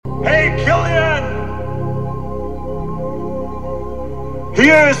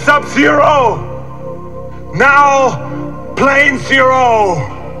Here's Sub-Zero. Now, Plane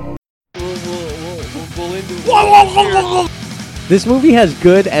Zero. This movie has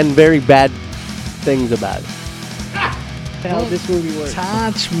good and very bad things about it. How this movie works.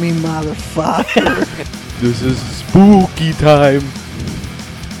 Touch me, motherfucker. This is spooky time.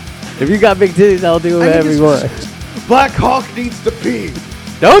 If you got big titties, I'll do whatever you want. Black Hawk needs to pee.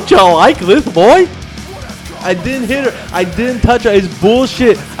 Don't y'all like this boy? I didn't hit her. I didn't touch her. It's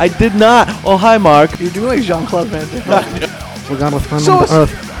bullshit. I did not. Oh, hi, Mark. You're doing like Jean-Claude Van Damme. We're gonna fund him to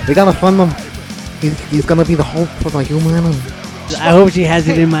Earth. We gotta fund him. He's gonna be the hope for the humanity. I hope she has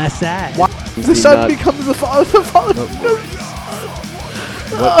it in my side. The son becomes the father. The father.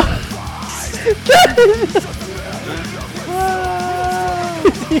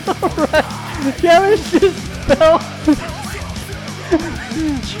 Alright. Kevin just fell.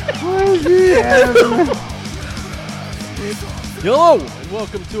 Hello, and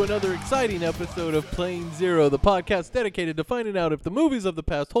welcome to another exciting episode of Plane Zero, the podcast dedicated to finding out if the movies of the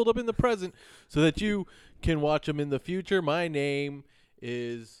past hold up in the present so that you can watch them in the future. My name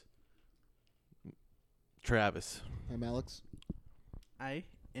is Travis. I'm Alex. I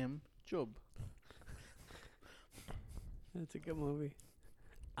am Job. That's a good movie.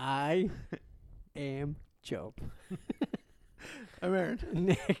 I am Job. I'm Aaron.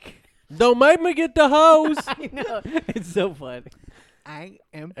 Nick. Don't make me get the hose. I know. It's so funny. I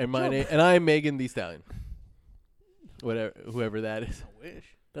am And my Job. name, and I am Megan Thee Stallion. Whatever, whoever that is. I wish.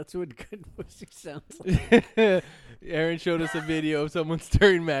 That's what good pussy sounds like. Aaron showed us a video of someone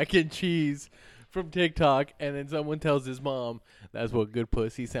stirring mac and cheese from TikTok, and then someone tells his mom that's what good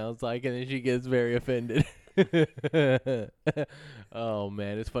pussy sounds like, and then she gets very offended. Oh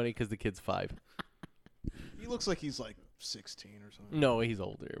man, it's funny because the kid's 5. He looks like he's like 16 or something. No, he's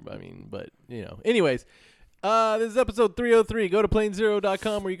older. I mean, but you know. Anyways, this is episode 303. Go to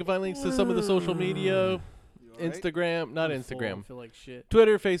planezero.com where you can find links to some of the social media, Instagram, not Instagram, I feel like shit.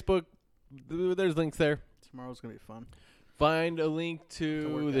 Twitter, Facebook. There's links there. Tomorrow's gonna be fun. Find a link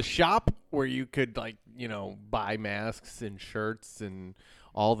to the shop where you could, like, you know, buy masks and shirts and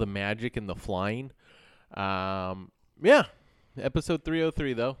all the magic and the flying. Yeah. Episode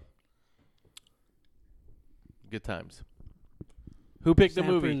 303, though. Good times. Who picked the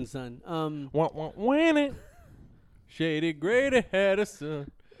Sanford movie? and Son. Win it. Shaded gray had a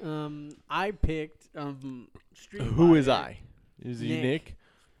sun. I picked Street Fighter. Who is I? Is you Nick. Nick?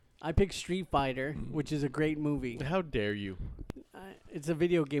 I picked Street Fighter, which is a great movie. How dare you? It's a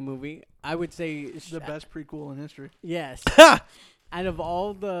video game movie. I would say The best prequel in history. Yes. Out of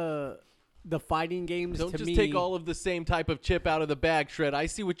all the fighting games, Don't to just me, take all of the same type of chip out of the bag, Shred. I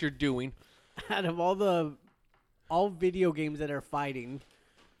see what you're doing. out of all video games that are fighting,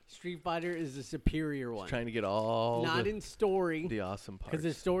 Street Fighter is the superior one. Trying to get all Not in story, the awesome parts. because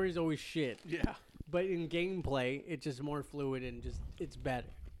the story is always shit. Yeah. But in gameplay, it's just more fluid and it's better.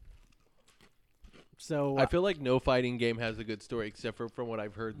 So I feel like no fighting game has a good story, except for from what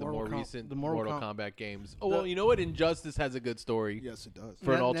I've heard, the Mortal more Com- recent the Mortal Kombat games. Oh, well, you know what? Injustice has a good story Yes, it does.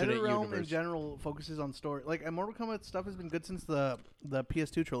 for an alternate NetherRealm universe. in general focuses on story. Like, Mortal Kombat stuff has been good since the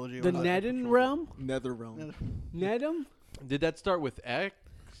PS2 trilogy. the or not Nedden trilogy. realm, NetherRealm. Nedum. Did that start with X?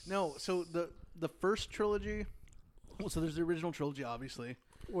 No, so the first trilogy. Well, so there's the original trilogy, obviously.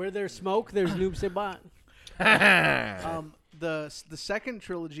 Where there's smoke, there's Noob Saibot. The second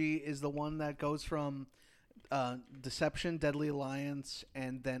trilogy is the one that goes from Deception, Deadly Alliance,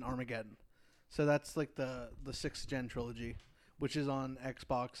 and then Armageddon. So that's like the 6th gen trilogy, which is on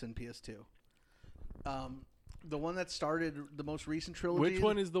Xbox and PS2. The one that started the most recent trilogy. Which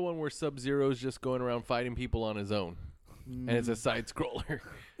one is the one where Sub-Zero's just going around fighting people on his own? And it's a side scroller.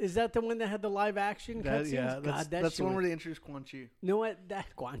 Is that the one that had the live action That, cutscenes? yeah, God, that's that the shit one was- where they introduced Quan Chi. You know what? That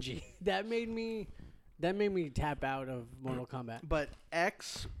Guanji. That made me tap out of Mortal Kombat. But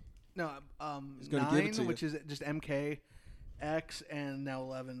X, no, gonna give it 9, to you. which is just MK, X, and now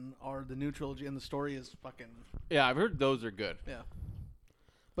 11 are the new trilogy, and the story is fucking Yeah, I've heard those are good. yeah.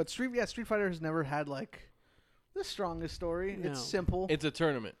 But Street Fighter has never had like the strongest story. No. It's simple. It's a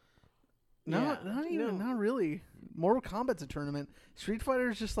tournament. Not no. not really. Mortal Kombat's a tournament. Street Fighter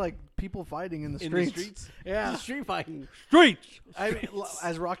is just like people fighting in the In streets. the streets? Yeah. It's street fighting. Streets! I mean,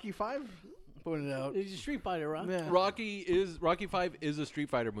 as Rocky 5 pointed out. It's a Street Fighter, right? Yeah. Rocky 5 is a Street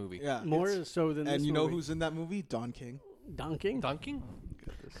Fighter movie. Yeah. More it's- so than And this you know movie. who's in that movie? Don King. Donking? Dunking?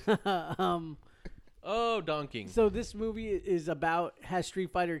 um, Oh, Donking. so this movie has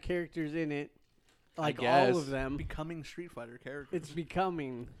Street Fighter characters in it, like guess. all of them. Becoming Street Fighter characters. It's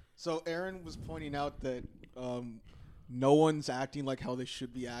becoming. So Aaron was pointing out that no one's acting like how they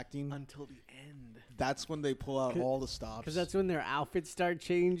should be acting. until the end. that's when they pull out all the stops. Because that's when their outfits start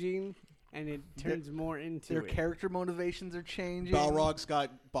changing, and it turns more into Their it. character motivations are changing. Balrog's got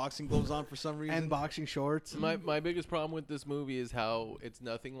boxing gloves on for some reason. and boxing shorts. My biggest problem with this movie is how it's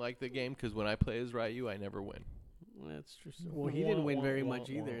nothing like the game. Because when I play as Ryu, I never win. That's true. Well, he didn't win very much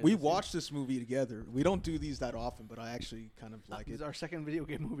either. We watched this movie together. We don't do these that often, but I actually kind of like It's it. our second video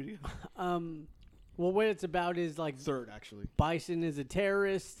game movie. Well, what it's about is like Third, actually. Bison is a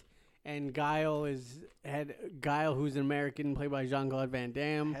terrorist, and Guile, who's an American, played by Jean-Claude Van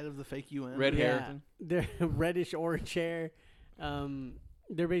Damme. Head of the fake UN. Red hair. Yeah, they're reddish orange hair.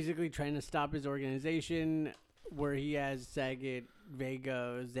 They're basically trying to stop his organization, where he has Sagat,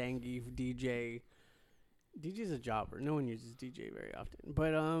 Vega, Zangief, DJ. DJ's a jobber. No one uses DJ very often.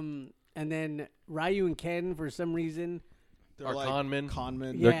 But and then Ryu and Ken, for some reason, They're Our conmen.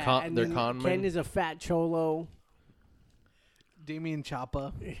 Conmen. They're yeah, con- and they're then conmen. Ken is a fat cholo. Damien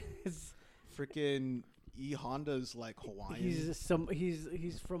Chapa. Freaking E Honda's like Hawaiian.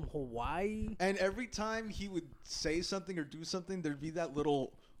 He's from Hawaii. And every time he would say something or do something, there'd be that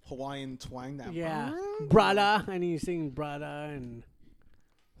little Hawaiian twang. That Yeah, brada, and he's singing brada, and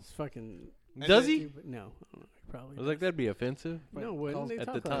it's fucking. Does he? Stupid. No, I don't know, probably. I was like, that'd be offensive. No, wouldn't they at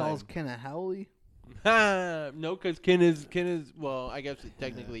talk the like time. Calls Ken a Howley. No, because Ken is well, I guess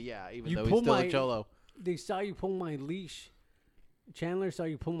technically even You though he's pull still my- a cholo. They saw you pull my leash. Chandler saw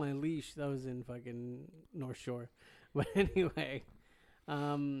you pull my leash. That was in fucking North Shore. But anyway,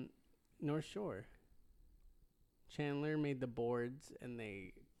 North Shore. Chandler made the boards, and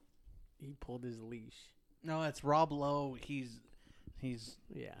he pulled his leash. No, it's Rob Lowe. He's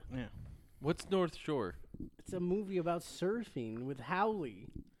Yeah, What's North Shore? it's a movie about surfing with Howley.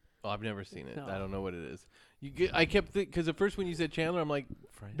 Oh, I've never seen it. No. I don't know what it is. I kept because at first when you said Chandler, I'm like,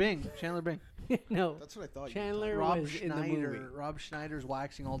 Frank. Bing. Chandler Bing. No, That's what I thought. Chandler Rob was in the movie. Schneider. Rob Schneider's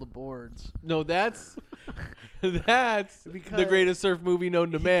waxing all the boards. No, that's the Because greatest surf movie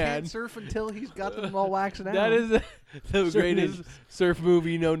known to He man. can't surf until he's got them all waxed out. That is the Surf greatest ninjas. surf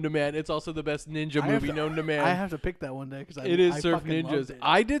movie known to man. It's also the best ninja I have movie to- known to man. I have to pick that one day because it is I Surf fucking loved Ninjas. it.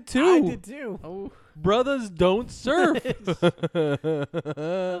 I did too. I did too. Oh, Brothers don't surf.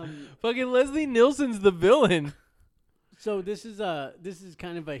 Fucking Leslie Nielsen's the villain. So this is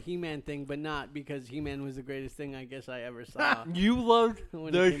kind of a He-Man thing, but not because He-Man was the greatest thing I guess I ever saw. You loved When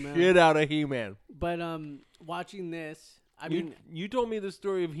it the came out. shit out of He-Man. But watching this, I mean, You told me the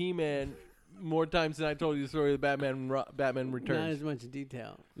story of He-Man more times than I told you the story of Batman not Returns. as much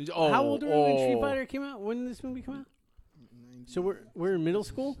detail. Oh, How old were you when Street Fighter came out? When did this movie come out? So we're in middle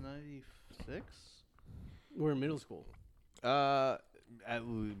school. 96. We're in middle school.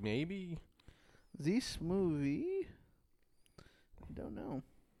 Maybe. This movie, I don't know.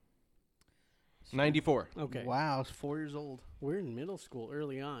 94. Okay. Wow, it's 4 years old. We're in middle school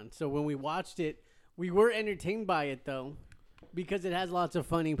early on. So when we watched it, we were entertained by it though, because it has lots of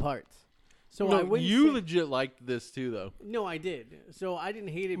funny parts. So I No, wouldn't you say- legit liked this too, though. No, I did. So I didn't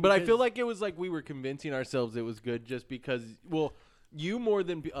hate it. But I because- feel like it was like we were convincing ourselves it was good just because, well, you more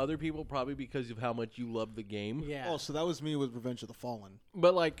than other people probably because of how much you love the game. yeah. Oh, so that was me with Revenge of the Fallen.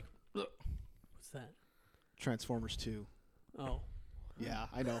 But like, What's that? Transformers 2. Oh, Yeah,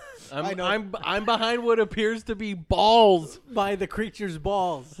 I know. I'm I know. I'm behind what appears to be balls. by the creature's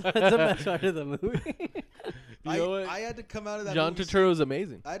balls. That's the best part of the movie. You know what? I had to come out of that John movie Turturro's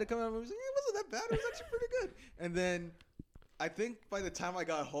amazing. I had to come out of the movie saying, it wasn't that bad. It was actually pretty good. And then I think by the time I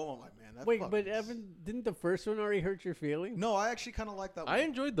got home, I'm like, man, that Wait, fucking but Evan, didn't the first one already hurt your feelings? No, I actually kind of like that one. I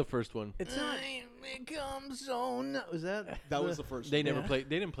enjoyed the first one. It's not. Was that? that was the first They one. never played.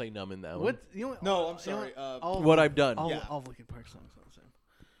 They didn't play Numb in that one. What? You know, No, I'm you know sorry. all What I've done. All, Yeah. all of Linkin Park songs are the same.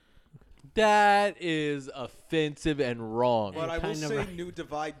 That is offensive and wrong. But I will Kinda say right. New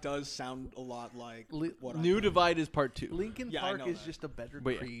Divide does sound a lot like what New I Divide is part 2. Linkin Yeah, I Park know is that. just a better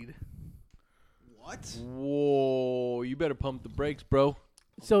But yeah. Creed. What? Whoa, you better pump the brakes, bro.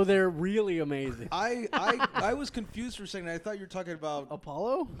 So they're really amazing. I was confused for a second. I thought you were talking about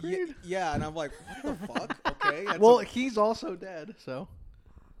Apollo Creed? Yeah, and I'm like, what the fuck? Okay. That's Well, he's also dead, so.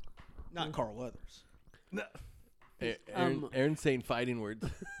 not Carl Weathers. Aaron's saying fighting words.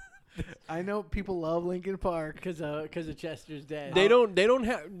 I know people love Linkin Park. Because of Chester's dead. They don't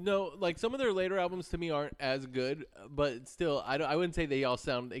have no like some of their later albums to me aren't as good, but still I wouldn't say they all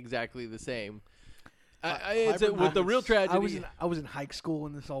sound exactly the same. It's Hybrid with the real Madness. tragedy. I was in high school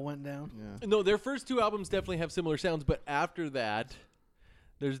when this all went down. Yeah. No, their first 2 albums definitely have similar sounds, but after that,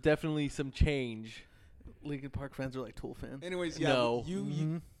 there's definitely some change. Linkin Park fans are like Tool fans. Anyways, yeah. No.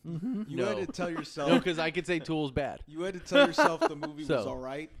 You No. had to tell yourself. No, because I could say Tool's bad. You had to tell yourself the movie was So. all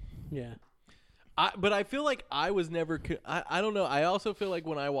right. Yeah. But I feel like I was never. I don't know. I also feel like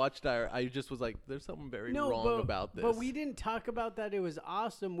when I watched I just was like, "There's something very wrong about this." But we didn't talk about that. It was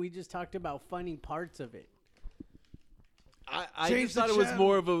awesome. We just talked about funny parts of it. I Change just the thought it was channel.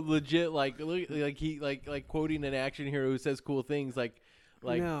 more of a legit like he like quoting an action hero who says cool things like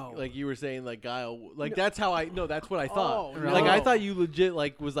No. like you were saying like Guile like that's how that's what I thought. Oh, like I no. thought you legit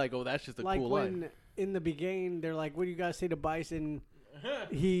like was like, oh, that's just a Like cool when line. in the beginning they're like, "What do you guys say to Bison?"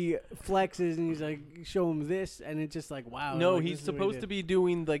 He flexes and he's like, "Show him this," and it's just like, wow. No, like, he's this is what he supposed did. to be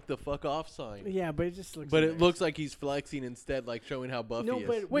doing like the fuck off sign. Yeah, but it just looks. But it embarrassing. looks like he's flexing instead, like showing how buff No, he is.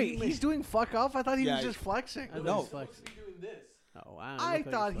 but Wait, he's doing fuck off? I thought he Yeah, was just flexing. I thought No. he's flexing. Oh, wow. I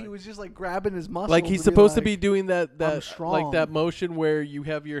thought he was just like grabbing his muscles. Like he's to supposed to like, be doing that like strong. that motion where you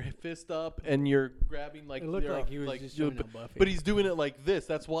have your fist up and you're grabbing like It looked your- like he was just showing how buff he but is. he's doing it like this.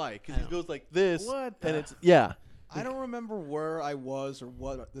 That's why, because I he know. goes like this, What and the- it's yeah. I don't remember where I was or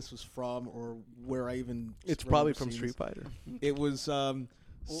what this was from or where I even. It's remember probably from seeing Street this. Fighter. It was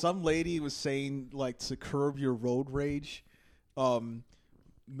some lady was saying like to curb your road rage,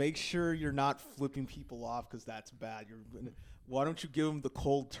 make sure you're not flipping people off because that's bad. Why don't you give them the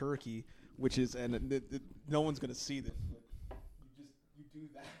cold turkey, which is no one's gonna see this. You do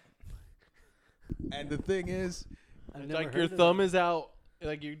that, and the thing is, I've It's never like your heard of thumb that. is out.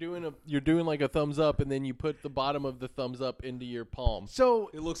 Like you're doing like a thumbs up, and then you put the bottom of the thumbs up into your palm.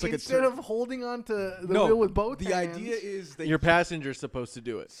 So It looks like a instead tur- of holding on to the no, wheel with both the hands, idea is that Your passenger's supposed to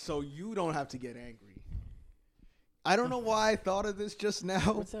do it. so you don't have to get angry. I don't know why I thought of this just now.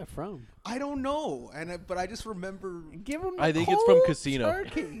 What's that from? I don't know, but I just remember give him. The I think it's from cold Casino.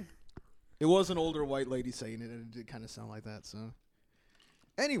 Turkey. it was an older white lady saying it, and it did kind of sound like that. So,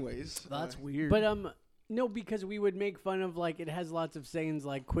 anyways, That's weird. But no, because we would make fun of like it has lots of sayings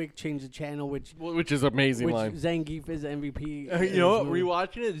like "quick change the channel," which Which is amazing line. Zangief is MVP. You know what?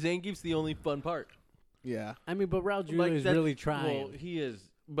 Rewatching it, Zangief's the only fun part. yeah, I mean, but Raul Julia is that's- really trying. Well, he is,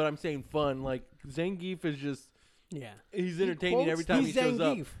 but I'm saying fun. Like Zangief is just yeah, he's entertaining every time he he's shows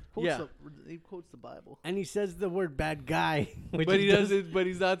up. Zangief. Yeah, He quotes the Bible. and he says the word "bad guy," which but he does- does it. But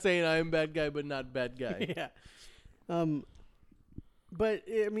he's not saying I am bad guy, but not bad guy. yeah. But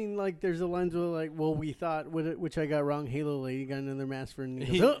I mean, like, there's a lines where like, well, we thought, which I got wrong. Halo Lady got another mask for, and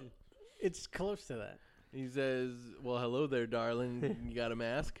he goes, "Oh." It's close to that, He says, "Well, hello there, darling. You got a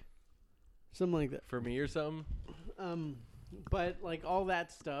mask something like that. for me or something?" But like all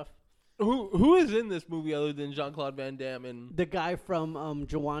that stuff. Who is in this movie other than Jean-Claude Van Damme and The guy from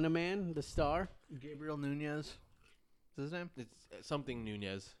Joanna Man, the star, Gabriel Nunez. Is his name? it's something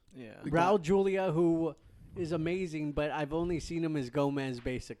Nunez? Yeah. Raul Julia, who is amazing, but I've only seen him as Gomez,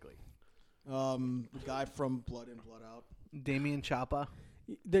 basically. the guy from Blood In, Blood Out. Damien Chapa.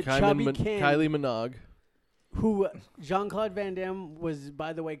 The chubby Ken, Kylie Minogue, who Jean-Claude Van Damme was,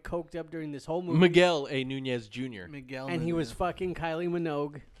 by the way, coked up during this whole movie. Miguel A. Nunez Jr. Miguel. And he was Nunez. fucking Kylie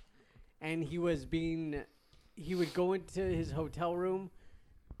Minogue, and he would go into his hotel room,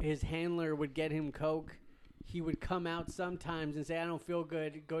 his handler would get him coke, he would come out sometimes and say, I don't feel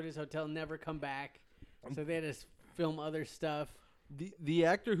good, go to his hotel, never come back, so they had to film other stuff. The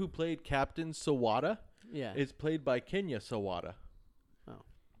actor who played Captain Sawada Yeah. is played by Kenya Sawada. Oh.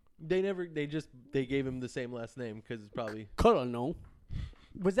 They gave him the same last name because it's probably, Colonel.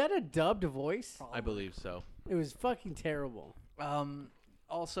 Was that a dubbed voice? I believe so. It was fucking terrible.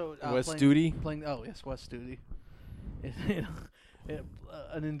 Also, Wes Studi? playing. Oh yes, Wes Studi.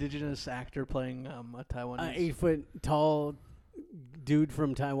 An indigenous actor playing a Taiwanese. 8 foot tall dude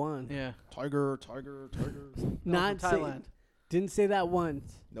from Taiwan. Yeah. Tiger. Not from say- Thailand. Didn't say that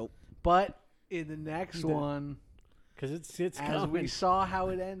once. Nope. But in the next The- one, Because it's as coming. we saw how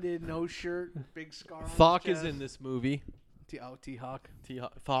it ended, no shirt, big scar. on his Thok is chest. in this movie. T-Hawk.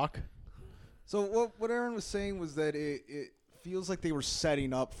 Thok. So what Aaron was saying was that it feels like they were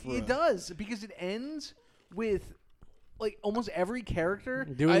setting up for. It does because it ends with like almost every character.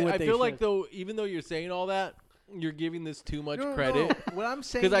 doing what I they feel like should. though, even though you're saying all that, you're giving this too much No, credit. no. What I'm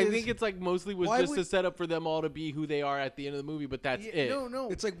saying Because I is, think it's like mostly was why just would- a setup for them all to be who they are at the end of the movie, but that's it. No.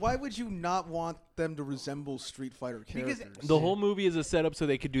 It's like, why would you not want them to resemble Street Fighter Because characters? The whole movie is a setup so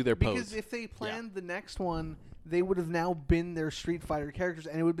they could do their because pose. if they planned the next one, they would have now been their Street Fighter characters,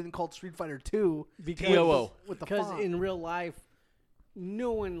 and it would have been called Street Fighter 2. Because TOO. With the because font. in real life,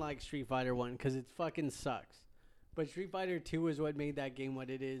 no one likes Street Fighter 1 because it fucking sucks. But Street Fighter 2 is what made that game what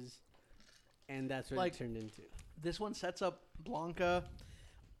it is, and that's what Like- it turned into. This one sets up Blanca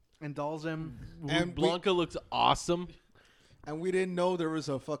and Dalzim. And Blanca looks awesome. And we didn't know there was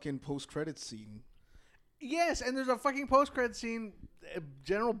a fucking post-credit scene. Yes, and there's a fucking post-credit scene.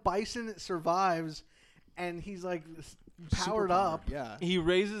 General Bison survives, and he's like powered superpower. up. Yeah. He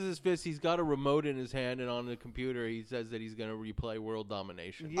raises his fist. He's got a remote in his hand, and on the computer, he says that he's going to replay world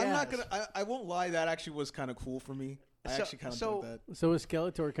domination. Yeah. I'm not gonna. I won't lie. That actually was kind of cool for me. I So- actually kind of so- dug that. So is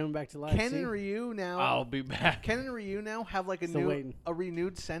Skeletor coming back to life? Ken see? and Ryu now. I'll be back. Ken and Ryu now have like Still waiting. a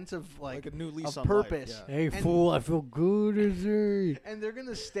renewed sense of Like a new lease of on purpose. Life. Yeah. Hey, And- fool! I feel good as he. and they're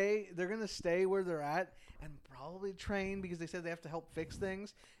gonna stay. They're gonna stay where they're at and probably train because they said they have to help fix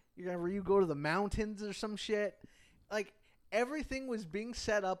things. You're gonna have Ryu go to the mountains or some shit. Like everything was being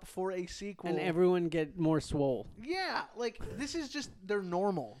set up for a sequel. And everyone get more swole. yeah, like this is just they're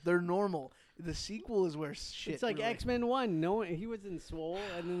normal. They're normal. The sequel is where shit. It's like really- X-Men 1. No, he was in swole,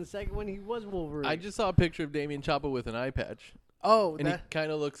 and then the second one he was Wolverine. I just saw a picture of Damien Chapa with an eye patch, Oh, and he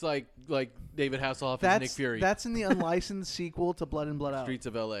kind of looks like David Hasselhoff as that's Nick Fury. That's in the unlicensed sequel to Blood and Blood Out. Streets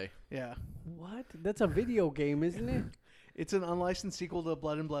of L.A. Yeah, What? That's a video game, isn't it? it's an unlicensed sequel to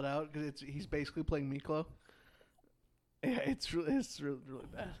Blood and Blood Out because he's basically playing Miklo. Yeah, it's really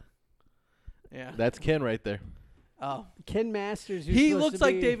bad. Yeah. That's Ken right there. Oh, Ken Masters. who's He supposed looks to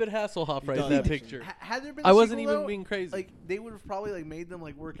like be- David Hasselhoff right in does, that actually. picture. had there been? I a wasn't sequel, even though, being crazy. Like they would have probably like made them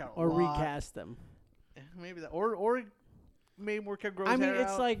like work out a or lot. recast them. Maybe that or made work out. I mean,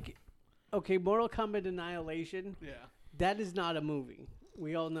 it's like, okay, Mortal Kombat Annihilation. yeah. That is not a movie.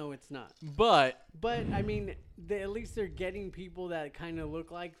 We all know it's not. But But I mean, at least they're getting people that kind of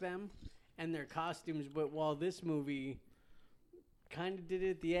look like them, and their costumes. But while this movie kind of did it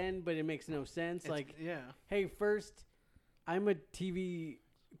at the end, but it makes no sense. Like, yeah. hey, first, I'm a TV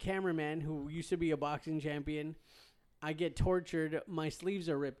cameraman who used to be a boxing champion. I get tortured. My sleeves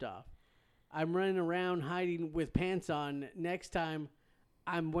are ripped off. I'm running around hiding with pants on. Next time,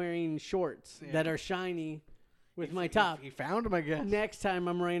 I'm wearing shorts that are shiny with my top. He found him, I guess. Next time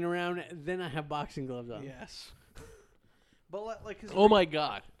I'm running around, then I have boxing gloves on. Yes. But like, his oh my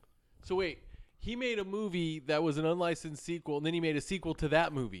god! So wait, he made a movie that was an unlicensed sequel, and then he made a sequel to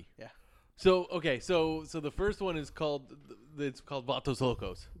that movie. Yeah. So okay, so the first one is called Vatos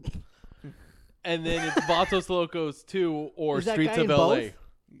Locos, and then it's Vatos Locos 2 or Is that Streets guy of in LA.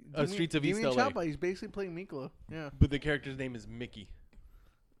 both? Streets of East Damien LA. Chapa, he's basically playing Miklo. Yeah. But the character's name is Mickey.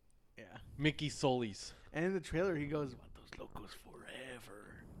 Yeah. Mickey Solis. And in the trailer, he goes, "Want those locos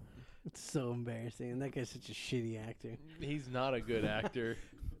forever." It's so embarrassing. And that guy's such a shitty actor. He's not a good actor.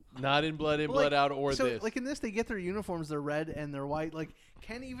 Not in Blood In, But, Blood like, Out, or so, this. like in this, they get their uniforms. They're red and they're white. Like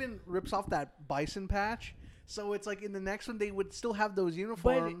Ken even rips off that bison patch. So it's like in the next one, they would still have those But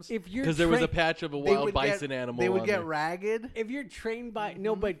uniforms. if you're Because there was a tra- patch of a they wild would bison get, animal. They would on get there. ragged. if you're trained by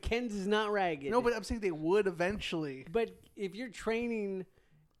no, but Ken's is not ragged. No, but I'm saying they would eventually. but if you're training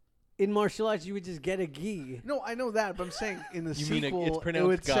in martial arts, you would just get a gi. No, I know that, but I'm saying in the You mean sequel, it's it pronounced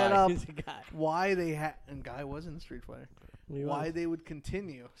would set Guy. up He's a guy. why they had and Guy was in Street Fighter. He Why was. they would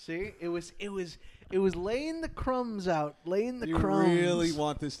continue? See, it was laying the crumbs out, laying the You crumbs. really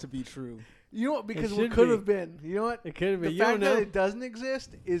want this to be true? You know what? Because should what could be. have been. You know what? It could have The been. You fact don't know. that it doesn't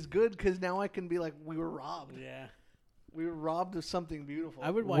exist is good because now I can be like, we were robbed. Yeah, We were robbed of something beautiful. I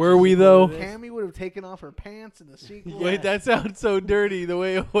would watch. Were a we, sequel though? to this. Cammy would have taken off her pants in the sequel. Yeah. Wait, that sounds so dirty. The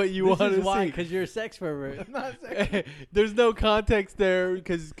way what you This want is to why, see. because you're a sex pervert. I'm not saying. There's no context there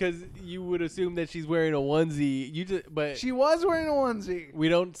because you would assume that she's wearing a onesie. But She was wearing a onesie we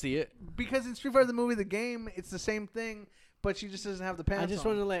don't see it. because in Street Fighter the movie, the game, it's the same thing, but she just doesn't have the pants. I just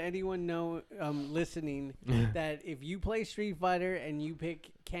on. want to let anyone know, listening, that if you play Street Fighter and you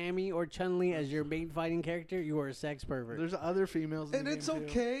pick Cammy or Chun-Li as your main fighting character, you are a sex pervert. There's other females, in And the it's game, too.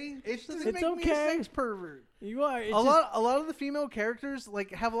 okay. It doesn't It's make me a okay. sex pervert. You are. It's A lot of the female characters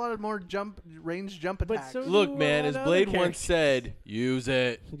like have a lot of more range jump But attacks. so- Look, do a man, lot as of Blade other once said, use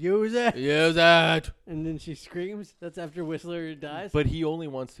it. Use it. Use it. And then she screams. That's after Whistler dies. But he only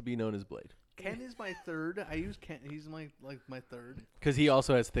wants to be known as Blade Ken is my third. I use Ken. He's my third. because he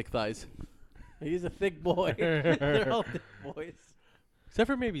also has thick thighs. He's a thick boy. They're all thick boys. Except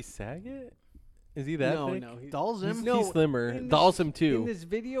for maybe Saget. Is he that no, thick? no. Dolls him. No, He's slimmer. in Dalsum In too. this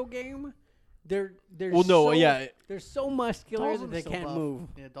video game, they're Well, no, so, yeah. they're so muscular that Dalsum's they so can't buff. move.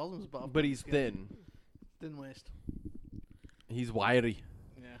 Yeah, Dalsum's buff. But he's Yeah. thin. Thin waist. He's wiry.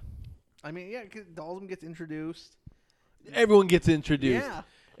 Yeah. I mean, yeah, 'cause Dalsum gets introduced. Everyone gets introduced. Yeah.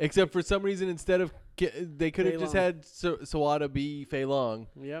 Except for some reason, instead of they could have Fei just Long. had Sawada be Fei Long,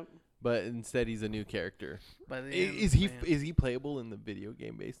 Yep. but instead he's a new character. By the end, Is he man. is he playable in the video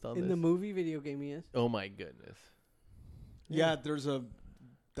game based on In this? the movie video game, he is. Oh my goodness! Yeah, there's a.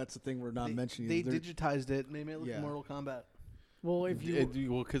 That's the thing we're not mentioning. They There- digitized it and they made it look Yeah. like Mortal Kombat. Well, if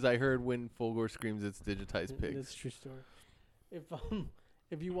you Well, because I heard when Fulgore screams, it's digitized pigs. That's a true story.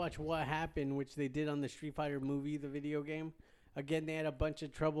 If you watch What Happened, which they did on the Street Fighter movie, the video game, again they had a bunch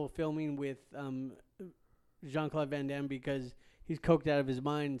of trouble filming with Jean-Claude Van Damme because he's coked out of his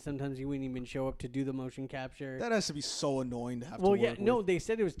mind. Sometimes he wouldn't even show up to do the motion capture. That has to be so annoying to have to Well, work yeah, with. no, they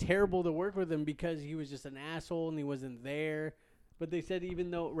said it was terrible to work with him because he was just an asshole and he wasn't there. But they said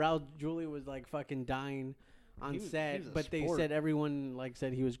even though Raul Julia was like fucking dying on He was a set, but they sport. said everyone like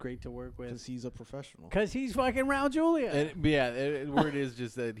said he was great to work with because he's a professional. because he's fucking Raul Julia. And yeah, the word is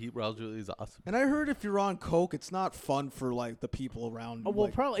just that Raul Julia is awesome. And I heard if you're on coke, it's not fun for like the people around. Oh, well,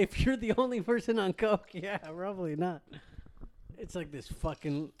 like, probably if you're the only person on coke, yeah, probably not. It's like this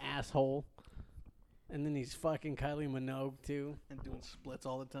fucking asshole, and then he's fucking Kylie Minogue too. And doing splits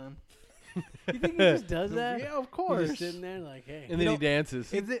all the time. You think he just does that? Yeah, of He's course. just sitting there like, hey. And then he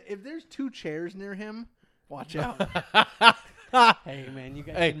dances. If there's 2 chairs near him, watch out. Hey man, you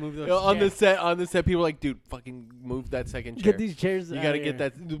guys Hey, should move those on the chairs. set, people are like, dude, fucking move that second chair. Get these chairs. You out gotta of get here.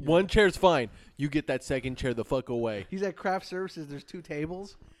 that. One chair's fine. You get that second chair the fuck away. He's at craft services. There's 2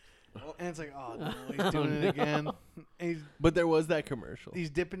 tables. And it's like, oh no, he's doing it again. And But there was that commercial. he's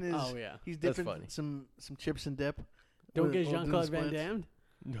dipping his. Oh, yeah. He's That's dipping funny. some chips and dip. Don't Or- get or doing Jean-Claude Van splits. Damme.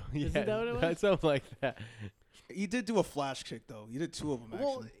 No, Isn't yeah, that what it was? something like that. he did do a flash kick though. He did 2 of them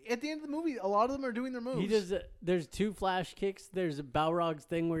Well, actually. at the end of the movie, a lot of them are doing their moves. He does. There's 2 flash kicks. There's a Balrog's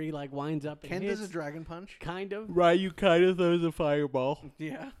thing where he like winds up and Ken hits. does a dragon punch. Kind of. Ryu kind of throws a fireball.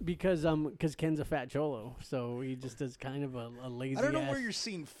 Yeah. Because Ken's a fat cholo, so he just does kind of a lazy. I don't know ass. where you're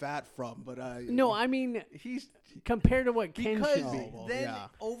seeing fat from, but No, I mean He's compared to what Ken because should be. well, then yeah.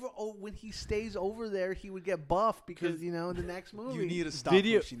 when he stays over there, he would get buff because the next movie. you need to stop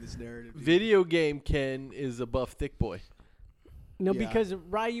Video- pushing this narrative. dude. Video game Ken is a buff thick boy. No, Yeah. because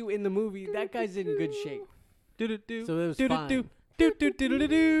Ryu in the movie, that guy's in good shape. Do-do-do, So it was do-do-do, fine.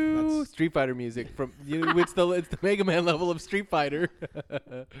 do-do-do-do-do. That's- Street Fighter music from it's the Mega Man level of Street Fighter.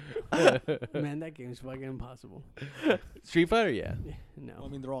 Man, that game's fucking impossible. Street Fighter, yeah. No. Well, I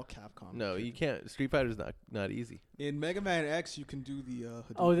mean, they're all Capcom. No, you can't. Street Fighter's not easy. In Mega Man X, you can do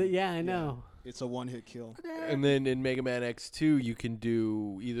the. Yeah, I know. It's a one-hit kill. And then in Mega Man X2, you can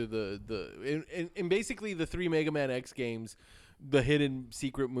do either in basically the 3 Mega Man X games, the hidden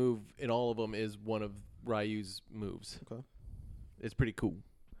secret move in all of them is one of Ryu's moves. Okay. It's pretty cool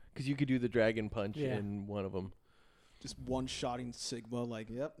because you could do the Dragon Punch Yeah. in one of them. Just one-shotting Sigma, like,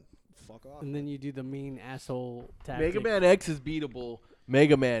 yep, fuck off. And then you do the mean asshole tactic. Mega Man X is beatable.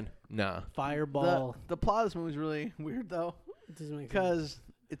 Mega Man, nah. Fireball. the plot of this movie is really weird though It doesn't make sense. because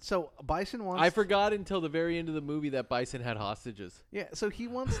it's so Bison wants. I forgot until the very end of the movie that Bison had hostages. Yeah, so he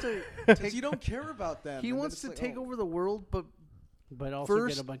wants to. Because you don't care about them. He and then wants it's to like, take oh. over the world, but But also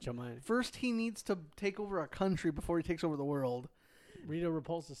First- get a bunch of money. first he needs to take over a country before he takes over the world. Rita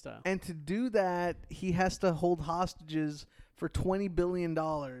Repulsa style. And to do that, he has to hold hostages for $20 billion.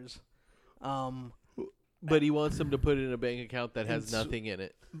 But he wants them to put it in a bank account that has It's- nothing in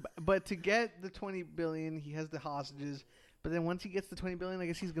it. But to get the $20 billion, he has the hostages. But then once he gets the $20 billion, I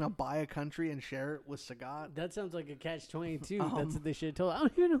guess he's gonna buy a country and share it with Sagat. That sounds like a catch-22. Um, That's what they should have told. I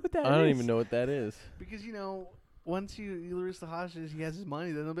don't even know what that is. I don't even know what that is. Because once you release the hostages, he has his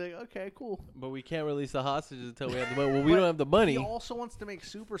money. Then they'll be like, okay, cool. But we can't release the hostages until we have the money. Well, we don't have the money, He also wants to make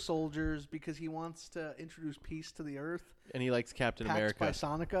super soldiers because he wants to introduce peace to the earth. and he likes Captain Paxed America. by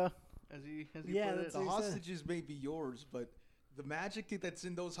Sonica, as he Yeah, put that's it. The what he said. hostages may be yours, but the magic that's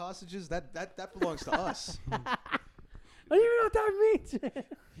in those hostages, that belongs to us. I don't even know what that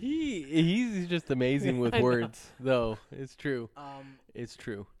means. He's just amazing with I know. words, though. It's true. Um, It's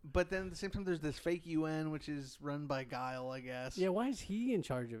true. but then at the same time, there's this fake UN, which is run by Guile, I guess. Yeah, why is he in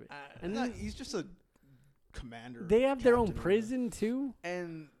charge of it? And Nah, then he's just a commander. they have their own captain or prison too.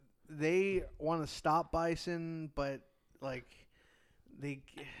 And they want to stop Bison, but like they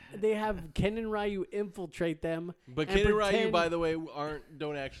They have Ken and Ryu infiltrate them. But and Ken and Ryu, pretend- by the way,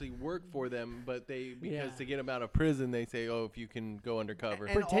 don't actually work for them. But because Yeah. to get them out of prison, they say, "Oh, if you can go undercover."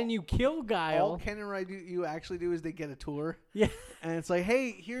 And Pretend all- you kill all Guile. Ken and Ryu actually do is they get a tour, Yeah, and it's like,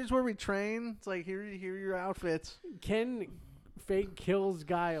 hey, here's where we train. It's like here are your outfits. Ken fake kills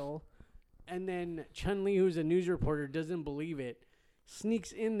Guile, and then Chun-Li, who's a news reporter, doesn't believe it.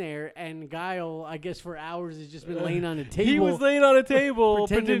 Sneaks in there, and Guile, I guess for hours, has just been laying on a table. He was laying on a table,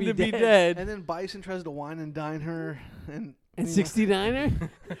 Pretending pretending to to be be dead. dead. And then Bison tries to wine and dine her, and and 69er.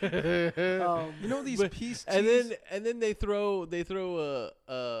 You know these But- peace and teas? then they throw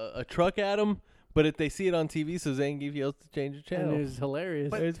a truck at him, but if they see it on TV, so Zangief yells to change the And channel. it was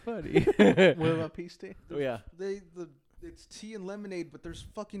hilarious. It's funny. what about peace tea? Oh yeah. It's tea and lemonade, but there's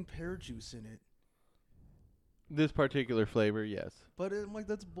fucking pear juice in it. This particular flavor, yes. But I'm like,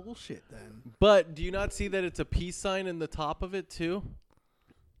 that's bullshit then. But do you not see that it's a peace sign in the top of it too?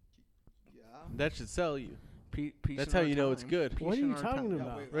 Yeah. That should sell you. Peace That's in how our you know it's time. good. Peace What are in you our talking time.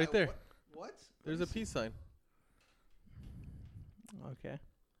 about? Right there. What? There's a peace sign. Okay.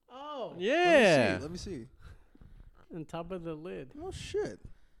 Oh, Yeah. Let me see. on top of the lid. Oh shit.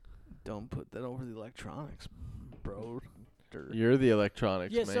 Don't put that over the electronics, bro. You're the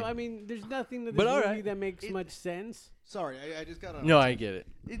electronics Yeah, man. so I mean, there's nothing to this But all movie right. that makes much sense. Sorry, I just got. No, I get it.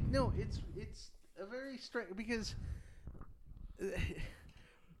 It's a very strange because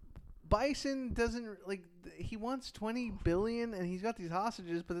Bison doesn't like he wants 20 billion and he's got these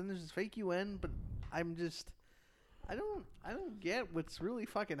hostages, but then there's this fake UN. But I don't get what's really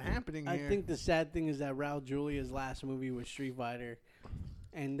fucking happening I here. think the sad thing is that Raul Julia's last movie was Street Fighter,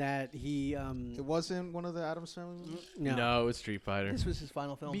 and that he It wasn't one of the Addams Family movies. No, it's Street Fighter. this was his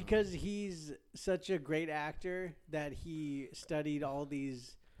final film. because he's such a great actor that he studied all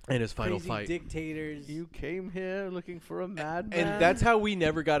these And his final crazy fight. dictators. You came here looking for a madman, And that's how we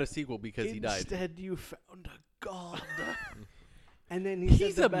never got a sequel because he died. Instead, you found a god. and then he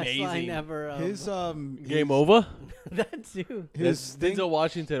He's said the best line amazing. ever. His Game over? that too. his thing Denzel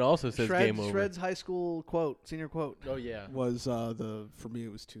Washington also says game over. Shred's high school quote, senior quote. Oh, yeah. was for me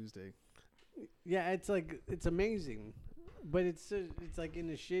it was Tuesday. Yeah, it's amazing, but it's like in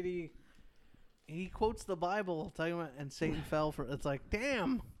a shitty. He quotes the Bible, talking about, and Satan fell for. It's like,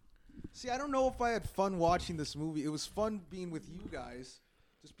 damn. See, I don't know if I had fun watching this movie. It was fun being with you guys,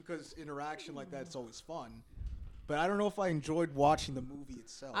 just because interaction like that is always fun. But I don't know if I enjoyed watching the movie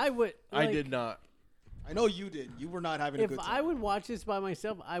itself. I would. I like, did not. I know you did. You were not having a If good time. I would watch this by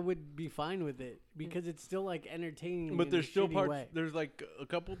myself, I would be fine with it because it's still like entertaining. But in there's a still shitty parts. way. There's like a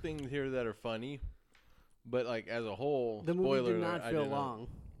couple things here that are funny. But like as a whole, The movie spoiler did alert, not I feel did long.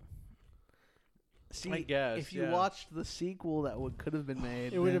 See, I guess, if you yeah. watched the sequel that could have been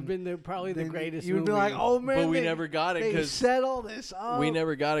made, It would have then- been probably the then greatest. You would movie. be like, oh man, But we they- never got it They because set all this up. we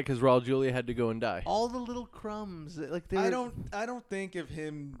never got it because Raul Julia had to go and die. all the little crumbs. Like they I were- don't think if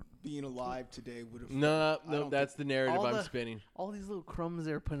him being alive today would have. No, I no, don't that's the narrative all I'm the- spinning. all these little crumbs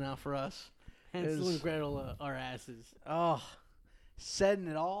they're putting out for us. Hansel is- and Gretel are asses. Oh, setting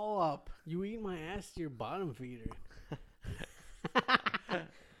it all up. You eat my ass to your bottom feeder.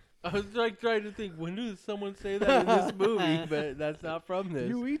 I was like trying to think, when did someone say that in this movie? But that's not from this.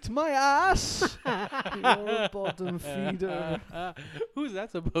 You eat my ass. Your bottom feeder. Who's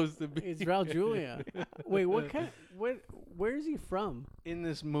that supposed to be? It's Raul Julia. Wait, what kind? Where is he from? In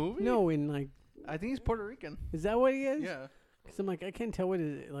this movie? No, in like, I think he's Puerto Rican. is that what he is? Yeah. Cause I'm like, I can't tell what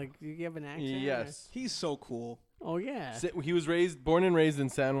is it. Like, do you have an accent? or- Yes. He's so cool. Oh yeah. He was born and raised in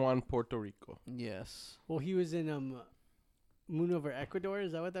San Juan, Puerto Rico. Yes. Well, he was in Moon Over Ecuador.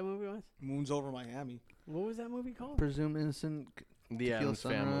 Is that what that movie was? Moon's over Miami. What was that movie called? Presume innocent. The Tequila Addams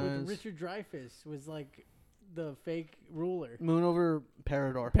family. Sunrise. With Richard Dreyfuss was like the fake ruler. Moon over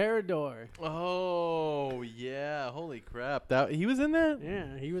Parador. Parador. Oh yeah! Holy crap! That he was in that.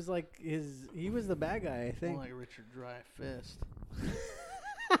 Yeah, he was like he was the bad guy, I think. More like Richard Dreyfuss.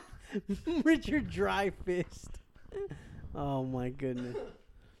 Richard Dreyfuss. Oh my goodness.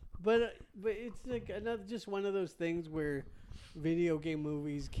 But it's like another just one of those things where video game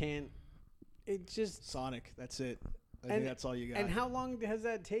movies can't. It just Sonic. That's it. I And- think that's all you got. and how long has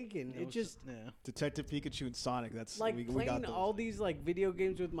that taken? It just Yeah. Detective Pikachu and Sonic. That's like we got playing those. all these like video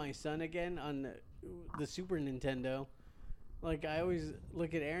games with my son again on the Super Nintendo. Like I always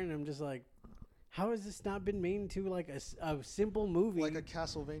look at Aaron, I'm just like, how has this not been made into like a simple movie? like a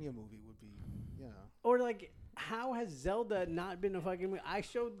Castlevania movie would be. Yeah. Or like, how has Zelda not been a fucking movie? I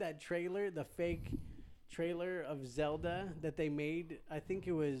showed that trailer, the fake trailer of Zelda that they made. I think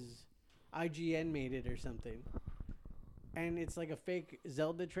it was IGN made it or something. And it's like a fake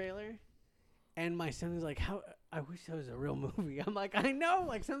Zelda trailer. And my son is like, "How? I wish that was a real movie." I'm like, "I know,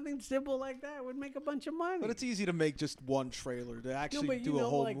 like something simple like that would make a bunch of money." But it's easy to make just one trailer to no, actually but do you know, a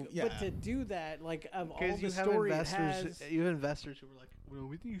whole like, movie. Yeah. but to do that, like, of all Because the you have story it investors. has, You have investors who were like, "Well,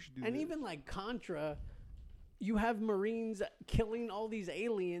 we think you should do and this." even like Contra, you have Marines killing all these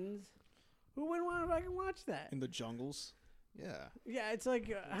aliens. Who wouldn't want to fucking watch that? in the jungles. Yeah. Yeah, it's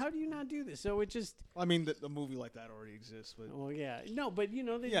like, how do you not do this? So it just, I mean, the movie like that already exists, but well, yeah, no, but you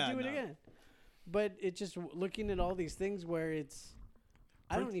know they Yeah, do it no. again. But it just looking at all these things where it's,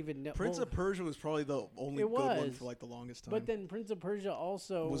 I don't even know. Prince well, of Persia was probably the only It good one was. for like the longest time. But then Prince of Persia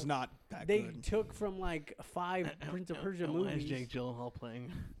also was not that they good. took from like 5 Prince of Persia Why is movies. Jake Gyllenhaal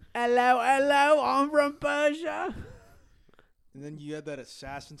playing? Hello, I'm from Persia. And then you had that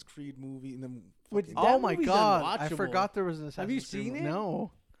Assassin's Creed movie, and then Which- fucking- That Oh my movie's god! I unwatchable. forgot there was an Assassin's Have you Creed seen movie. it?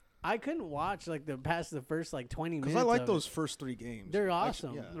 No. I couldn't watch like the first like 20 minutes. because I like of those It. first 3 games. They're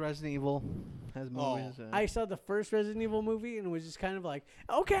Actually, awesome. yeah. Resident Evil has Oh. movies. I saw the first Resident Evil movie and it was just kind of like,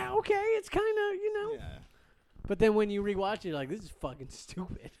 okay, it's kind of, you know. Yeah. But then when you rewatch it, you're like, this is fucking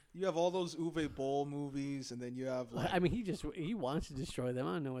stupid. You have all those Uwe Boll movies, and then you have like I mean, he wants to destroy them.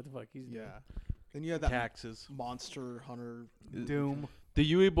 I don't know what the fuck he's doing. Then you have that Taxes. Monster Hunter. Doom. The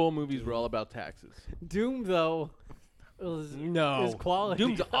Uwe Boll movies were all about taxes. Doom though, is quality.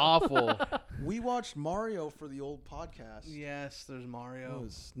 Doom's awful. We watched Mario for the old podcast. Yes, there's It Mario.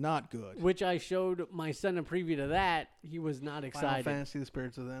 was not good. Which I showed my son a preview to that. He was not Final excited. Fantasy: The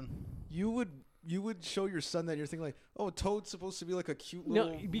Spirits Within. You would show your son that you're thinking like, oh, Toad's supposed to be like a cute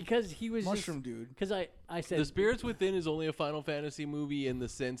little No, because he was mushroom dude. Because I said The Spirits Within is only a Final Fantasy movie in the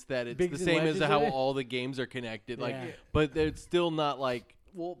sense that it's Biggs the and same as Wedges how in it? all the games are connected. Like, Yeah. but it's still not like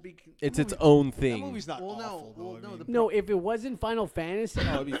Well, it's its own That thing. movie's not Well, no, awful though. well, I no, mean. the no. If it wasn't Final Fantasy,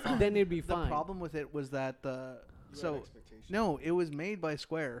 it'd be fine. then it'd be The fine. problem with it was that the You had so expectations. no, it was made by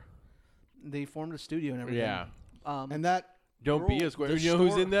Square. They formed a studio and everything. Yeah. And that Don't be girl- a square. the You know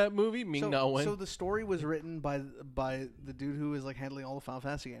who's story- in that movie? Ming Na Wen. So the story was written by the dude who is like handling all the Final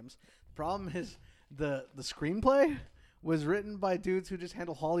Fantasy games. The problem is the screenplay was written by dudes who just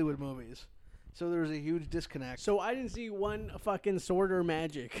handle Hollywood movies. So there was a huge disconnect. So I didn't see one fucking sword or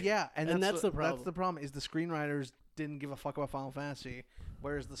magic. yeah, and that's the problem. That's the problem is the screenwriters didn't give a fuck about Final Fantasy,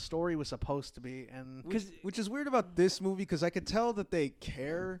 whereas the story was supposed to be. And which is weird about this movie because I could tell that they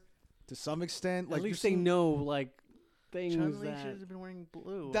care to some extent. At Like least you're they seeing- know like things Chun-Li that. should have been wearing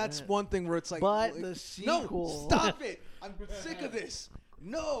blue. That's Yeah. one thing where it's like, But like, the no, sequel. stop it! I'm sick of this.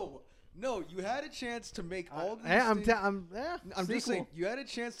 No, you had a chance to make all these. Yeah, things- I'm I'm just saying you had a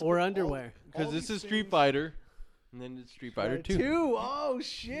chance to Or put all- underwear. Because all this these is Street things- Fighter, and then it's Street Fighter 2. Oh You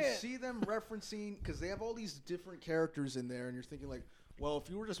shit! see them referencing because they have all these different characters in there, and you're thinking like, well, if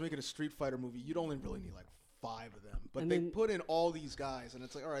you were just making a Street Fighter movie, you'd only really need like 5 of them. But And they then- put in all these guys, and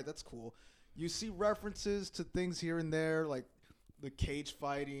it's like, all right, that's cool. You see references to things here and there, like the cage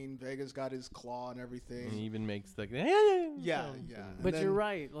fighting. Vega's got his claw and everything. And he even makes like Yeah. And But then- you're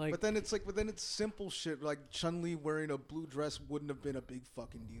right. Like, But then it's simple shit like Chun-Li wearing a blue dress wouldn't have been a big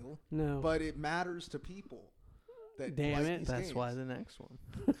fucking deal. no. But it matters to people. That Damn like it. these That's games. why the next one.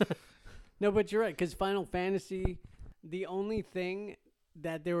 No, but you're right. Because Final Fantasy, the only thing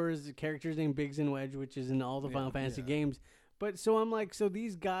that there was characters named Biggs and Wedge, which is in all the Final Fantasy games. But so I'm like, so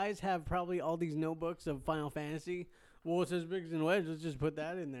these guys have probably all these notebooks of Final Fantasy. Well, it says Biggs and Wedge. Let's just put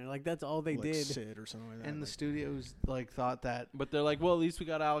that in there. Like that's all they Like did. Sid or something like that. And the like- studios like thought that, But they're like, well, at least we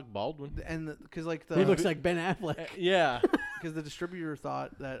got Alec Baldwin. and because like He looks the like Ben Affleck. Yeah. because the distributor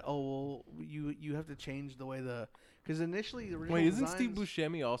thought that you have to change the way because initially the original Wait, isn't Steve designs-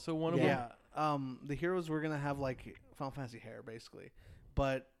 Buscemi also one of them? Yeah, the heroes were gonna have like Final Fantasy hair basically,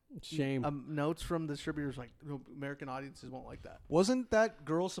 but Shame. notes from the distributors like no, American audiences won't like that. Wasn't that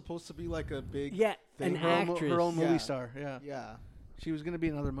girl supposed to be like a big yeah, thing? an Her own, actress. her own movie Yeah. star. Yeah, Yeah. she was gonna be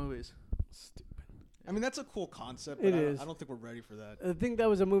in other movies. I mean that's a cool concept, It but is. I don't think we're ready for that. I think that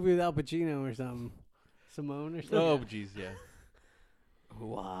was a movie with Al Pacino or something. Simone or something. Oh, jeez, yeah.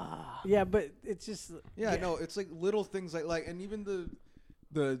 Yeah, but it's just Yeah, no, it's like little things like and even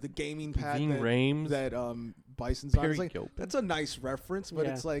the gaming pad Ving that, Rhames. that Bison's on. Perry It's like, Gilpin. that's a nice reference, but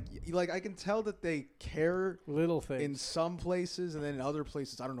Yeah. it's like I can tell that they care little things. in some places and then in other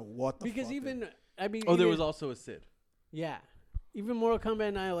places I don't know what the Because fuck even I mean, Oh, there even- was also a Sid. yeah, even Mortal Kombat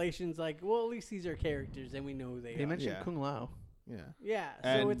Annihilation's like, well, at least these are characters and we know who they They are. mentioned Yeah. Kung Lao. yeah. Yeah, so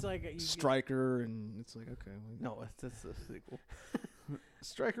And it's like Striker and it's like okay, well, No, that's the sequel.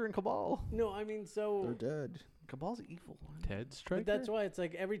 Striker and Cabal. no, I mean, they're so dead. Cabal's evil. Ted Striker? but that's why it's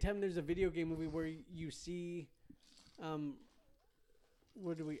like every time there's a video game movie where you see,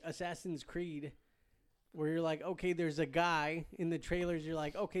 Assassin's Creed, where you're like, okay, there's a guy in the trailers. You're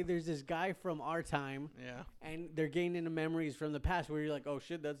like, okay, there's this guy from our time. Yeah. And they're gaining the memories from the past where you're like, oh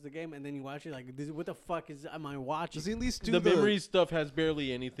shit, that's the game. And then you watch it like, what the fuck am I watching? Does he at least do the memory stuff has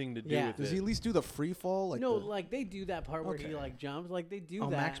barely anything to do Yeah. with Does it. he at least do the free fall? Like no, the, like they do that part where he Okay. like jumps. Like they do Oh,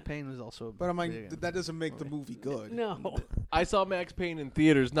 that. Max Payne was also. a but I'm like video game. that doesn't make the movie good. No, I saw Max Payne in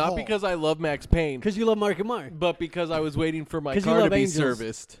theaters, not Oh. because I love Max Payne, because you love Mark and Mark. but because I was waiting for my 'Cause you car to love be angels.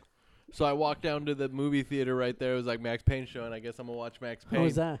 serviced. So I walked down to the movie theater right there. It was like Max Payne show, and I guess I'm gonna watch Max Payne. How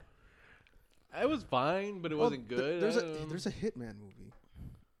was that? It was fine, but it Well, wasn't good. There's I don't know. there's a Hitman movie.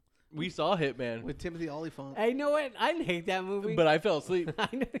 We saw Hitman, with Timothy Olyphant. I know it. I didn't hate that movie. but I fell asleep. I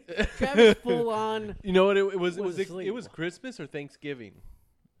know. Travis full on. You know what? It was asleep. it was Christmas or Thanksgiving.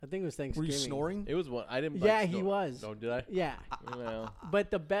 I think it was Were Thanksgiving. you snoring? It was one. I didn't. Yeah, like, he snore. was. Oh, did I? Yeah, Well, but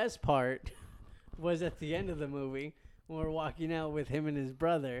the best part was at the end of the movie when we're walking out with him and his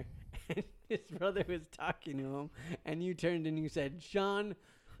brother, and his brother was talking to him, and you turned and you said, "Sean,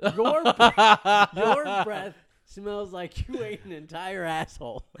 your breath smells like you ate an entire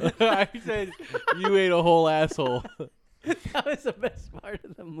asshole. I said you ate a whole asshole. That was the best part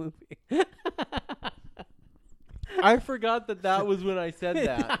of the movie. I forgot that was when I said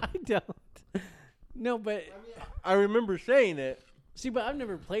that. I don't. No, but I remember saying it. see, but I've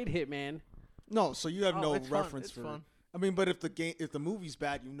never played Hitman. No, so you have no it's fun, reference it's for. fun. I mean, but if the movie's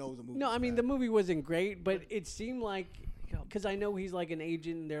bad, you know the movie. No, I mean the movie wasn't great, but it seemed like because I know he's like an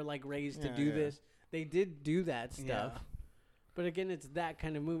agent and they're like raised to Yeah, do yeah. this. They did do that stuff. Yeah. But again, it's that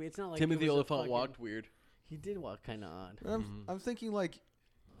kind of movie. It's not like Timothy it was a Oliphant fucking- walked weird. He did walk kind of odd. I'm thinking like,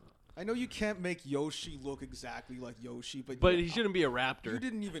 I know you can't make Yoshi look exactly like Yoshi, but But he shouldn't be a you raptor.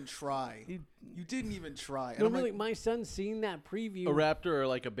 didn't even try. You didn't even try. And No, I'm really, like, my son's seen that preview. A raptor or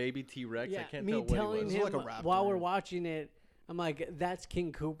like a baby T-Rex. I Yeah, can't me tell what telling he was. him Like a raptor. while we're watching it, I'm like, "That's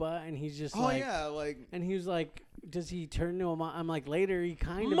King Koopa," and he's just oh like, yeah, like and he was like, "Does he turn to a mon-" I'm like, later he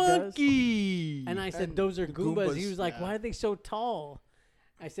kind of does. Monkey. And I said, And "Those are the Goombas." He Goombas, was like, yeah. "Why are they so tall?"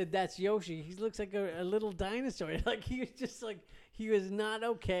 I said, "That's Yoshi. He looks like a little dinosaur." Like he was just like he was not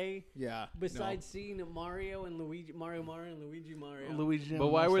okay. yeah. Besides seeing Mario and Luigi, Mario and Luigi Mario. Luigi didn't But have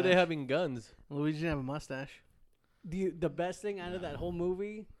a why were they mustache. having guns? Luigi didn't have a mustache. The best thing out of that whole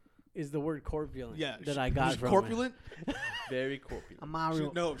movie is the word corpulent. Yeah, that I got she's from corpulent. Very corpulent. I'm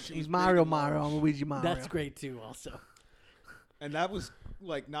Mario. No, she was he's big Mario and Mario. large. I'm Luigi it. Mario. That's great too. Also, And that was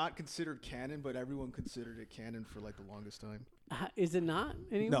like not considered canon, but everyone considered it canon for like the longest time. is it not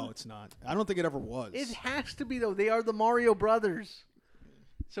anymore? No, it's not. I don't think it ever was. It has to be though. They are the Mario brothers.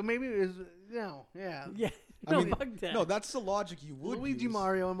 So maybe it was yeah. Yeah. I No, mean, fuck that. no, that's the logic you would Luigi use.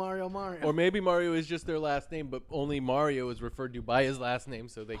 Mario and Mario Mario. Or maybe Mario is just their last name, but only Mario is referred to by his last name,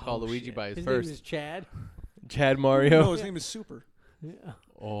 so they call Oh, Luigi shit. by his, His first. name is Chad. Chad Mario. No, his name is Super. Yeah.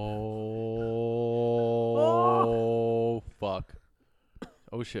 Oh, fuck.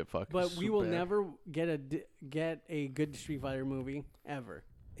 Oh shit, fuck. But we will Super. never get a good Street Fighter movie ever.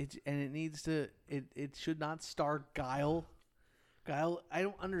 It needs to. It should not star Guile. Guile, I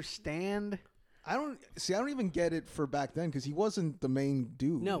don't understand. I don't even get it for back then because he wasn't the main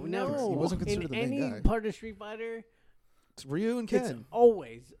dude. No, never. He wasn't considered in the main any guy. part of Street Fighter. It's Ryu and It's Ken.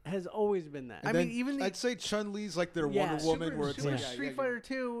 has always been that. And I then mean, even the- I'd say Chun Li's like their Yeah, Wonder Woman, Super, where it's Super like Street Fighter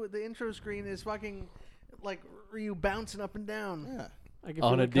 2, the intro screen is fucking like Ryu bouncing up and down. Yeah. I can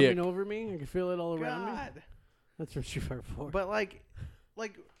On feel a it coming dick. over me. I can feel it all around me. God. That's from Street Fighter 4. But like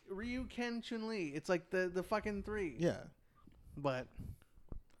Ryu, Ken, Chun Li, it's like the fucking three. Yeah. But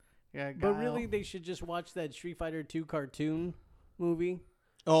yeah, But Guile. really, they should just watch that Street Fighter 2 cartoon movie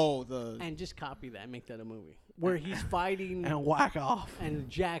Oh, the and just copy that and make that a movie where he's fighting and whack off. and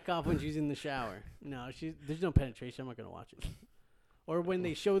jack off when she's in the shower. No, there's no penetration. I'm not gonna watch it. Or when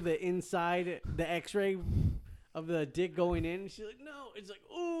they show the inside, the X-ray of the dick going in, she's like, "No," it's like,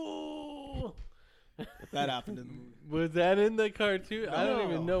 "Ooh." that happened in the movie. Was that in the cartoon? I don't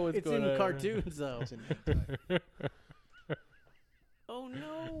No. even know what's It's going in on. cartoons though. It's in hentai. Oh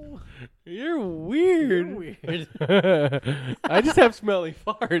no, You're weird. you're weird. I just have smelly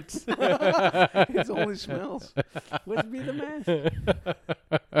farts. It only smells. Let's be the man.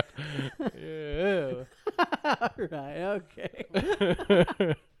 Yeah. All right,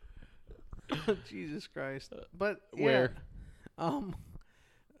 okay. Jesus Christ. But yeah, Where? I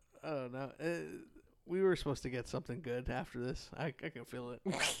don't know. We were supposed to get something good after this. I can feel it.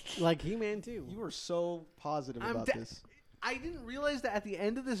 Like He-Man too. You were so positive I'm about de- this. I didn't realize that at the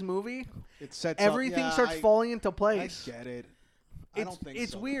end of this movie, It sets everything up, starts falling into I place. get it. I don't think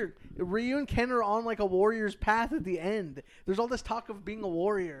it's so. weird. Ryu and Ken are on like a warrior's path at the end. There's all this talk of being a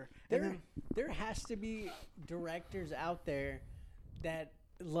warrior. And There, then, there has to be directors out there that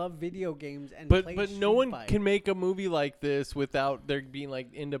love video games and play But no Street one Fighter. can make a movie like this without there being like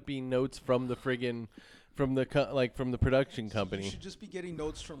end up being notes from the friggin' from the production You company. should just be getting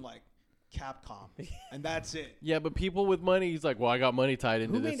notes from like Capcom, and that's it. Yeah, but people with money, he's like, well, I got money tied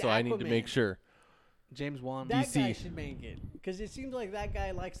into Who this, made so I need to Aquaman? make sure. James Wan. That guy DC. should make it because it seems like that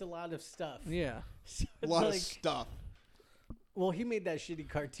guy likes a lot of stuff. Yeah. So A it's lot like, of stuff. well, he made that shitty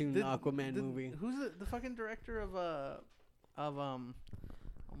cartoon Aquaman movie. Who's the fucking director of oh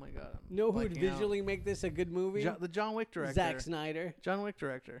my god. I'm Know who would blanking out. visually make this a good movie? The John Wick director. Zack Snyder. John Wick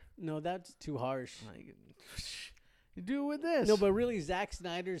director. No, that's too harsh. You do it with this. No, but really, Zack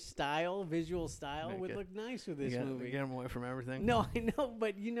Snyder's style, visual style, Make would it- look nice with this you movie. get him away from everything. No, I know,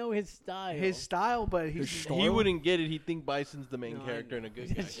 but you know his style. His style, but he's He wouldn't get it. He'd think Bison's the main No, I character and a know.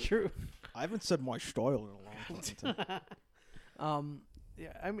 good guy. It's true. I haven't said my style in a long time.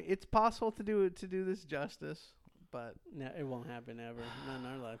 Yeah, I mean, it's possible to do this justice, but No, it won't happen ever. Not in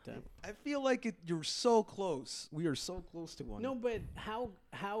our lifetime. I feel like you're so close. We are so close to one. No, but how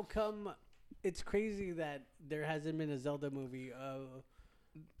come it's crazy that there hasn't been a Zelda movie, a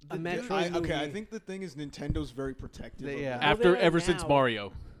The Metroid movie. Okay, I think the thing is Nintendo's very protective. They- of yeah. that. Well, they are ever since now.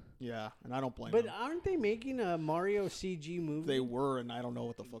 Mario. Yeah, and I don't blame But them. aren't they making a Mario CG movie? They were, and I don't know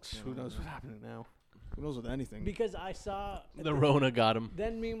what the fuck's going Who on knows there. what's happening now? Who knows with anything? Because I saw The Rona got him.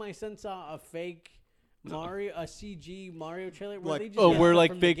 Then me and my son saw a fake Mario, a CG Mario trailer. Where Like- they just Oh, get we're stuff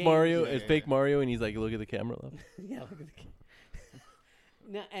like from the fake games. Mario. Yeah, It's yeah, fake yeah. Mario, and he's like, look at the camera. Left. Yeah, look at the game.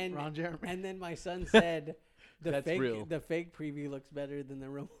 No, and Ron Jeremy. and then my son said That's real. the fake preview looks better than the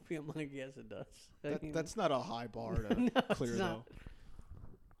real movie. I'm like, yes, it does. I mean, That's not a high bar to No, it's clear, not.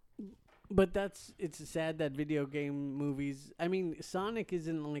 though. But it's sad that video game movies. I mean, Sonic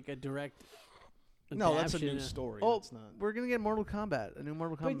isn't like a direct. No, that's a adaptation new of- story. Oh, That's not. we're gonna get Mortal Kombat, a new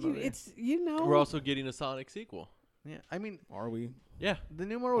Mortal Kombat But you, movie. it's know. We're also getting a Sonic sequel. Yeah, I mean, Are we? Yeah. the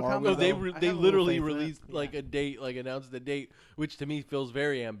new Mortal Are Kombat. we, No, they though? re- I they have a little literally faith in it. released like a date, like announced the date, which to me feels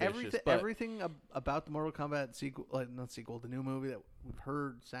very ambitious. but Everything about the Mortal Kombat sequel, not sequel, the new movie that we've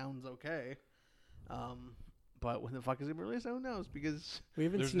heard sounds okay. But when the fuck is it released? Who knows? Because we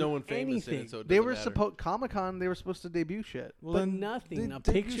haven't there's seen no one famous in anything. it, so it they doesn't were matter. supposed Comic-Con. They were supposed to debut shit. Well, But then nothing, they a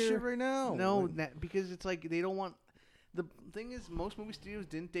debut picture- shit right now. No, Like, because it's like they don't want. The thing is, most movie studios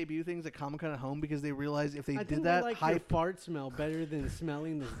didn't debut things at Comic-Con at home because they realized if they I did think that, they like your fart smell better than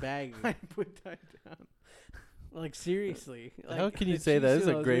smelling this bag. hype would die down. Like seriously. How Like, can you the say that? cheese It's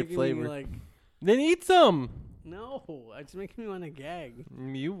a dough is great making me, flavor. Like, Then eat some. no, it's making me want to gag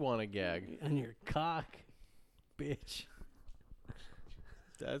You want a gag? on your cock, bitch.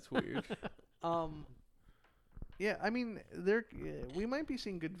 That's weird. Yeah, I mean, we might be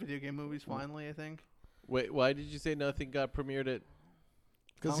seeing good video game movies finally. I think Wait, why did you say nothing got premiered at?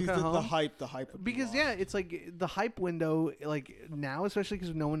 because Comic-Con the home? hype, the hype. Would be because lost. yeah, it's like the hype window, like now, especially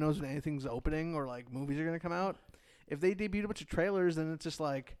because no one knows when anything's opening or like movies are gonna come out. If they debuted a bunch of trailers, then it's just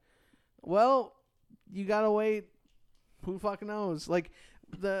like, well, you gotta wait. Who fucking knows? Like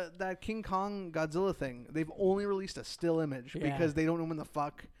that King Kong Godzilla thing, they've only released a still image Yeah. because they don't know when the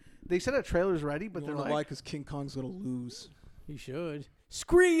fuck. They said a trailer's ready, but You they're wanna like, why? Because King Kong's gonna lose. You should.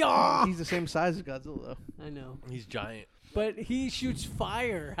 Scream! he's the same size as Godzilla though. I know, He's giant. but he shoots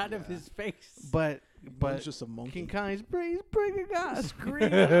fire out of his face. But But just a monkey. King Kong, he's pretty good guy.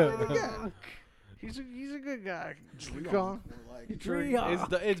 Scream! He's a good guy. King Dreon, Kong. more like.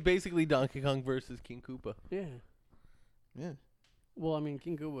 Dreon. It's basically Donkey Kong versus King Koopa. Yeah. Yeah. Well, I mean,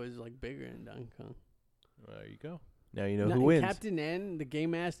 King Koopa is like bigger than Donkey Kong. There you go. Now you know No, who wins. Captain N, the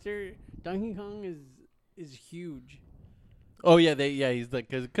Game Master. Donkey Kong is huge. Oh yeah, he's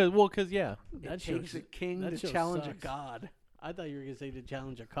like cause yeah. That It show takes a king that to show challenge sucks. a god. I thought you were gonna say to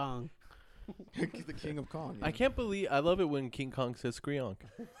challenge a Kong. the King of Kong. Yeah. I can't believe I love it when King Kong says Skreonk.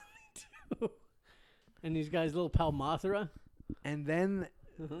 And these guys, little pal Mothra. And then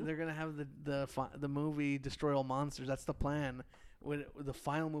Uh-huh. they're gonna have the movie Destroy All Monsters. That's the plan. When the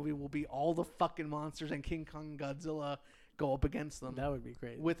final movie will be all the fucking monsters and King Kong and Godzilla go up against them That would be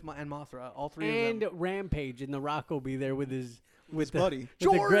great. with and Mothra. All three And of them. Rampage, and The Rock will be there with his His buddy. with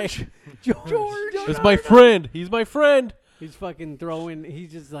the great- George. That's my friend. He's my friend. He's fucking throwing. He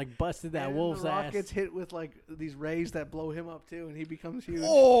just like busted that And wolf's the Rock ass. gets hit with like these rays that blow him up too, and he becomes huge.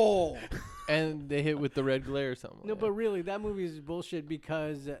 Oh. And they hit with the red glare or something. No, like but really, that movie is bullshit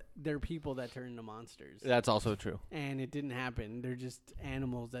because they're people that turn into monsters, that. That's also true. and it didn't happen. They're just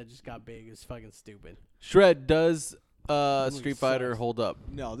animals that just got big. It's fucking stupid. Shred, does movie Street Fighter sucks. hold up?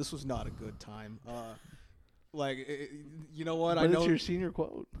 No, this was not a good time. You know what? But I know. it's your senior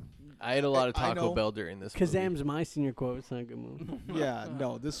quote. I ate a lot of I Taco know. Bell during this. movie. Kazam's my senior quote. It's not a good movie. Yeah,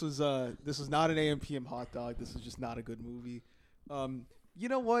 no, this was not an AM/PM hot dog. This is just not a good movie. You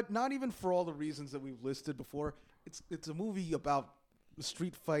know what? Not even for all the reasons that we've listed before. It's a movie about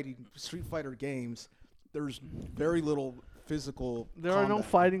Street Fighter games. There's very little physical. There are no combat.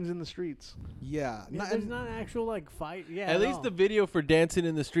 fightings in the streets. Yeah, Yeah, there's not an actual like fight. Yeah, At least the video for Dancing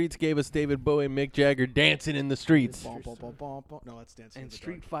in the Streets gave us David Bowie and Mick Jagger dancing in the streets. Bum, bum, bum, bum, bum. No, that's Dancing in And the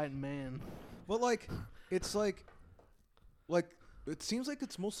Street Dark. Fighting Man. But it's like it seems like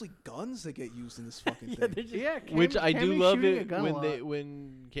it's mostly guns that get used in this fucking thing. Yeah, Which I do Cammy's love shooting a it gun a when lot.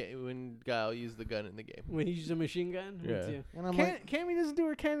 when Guile used the gun in the game. when he used a machine gun. Yeah. It's a And I'm Cammy doesn't do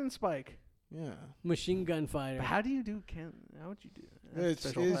her cannon spike. yeah. machine gun fighter. But how do you do cannon? How would you do that? It's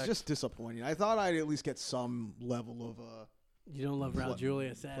Special effects. just disappointing. I thought I'd at least get some level of You don't love Raul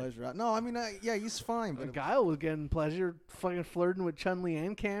Julia, sad. pleasure out. No, I mean, yeah, he's fine, but Guile was getting pleasure, fucking flirting with Chun-Li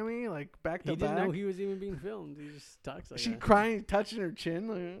and Cammy, like back to He didn't back. know he was even being filmed. He just talks like she that. crying, touching her chin.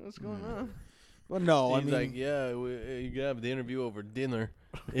 Like, what's going on? well, no, I He's mean, like, yeah, you can have the interview over dinner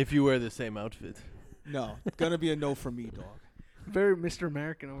if you wear the same outfit. no, gonna be a no for me, dog. Very Mr.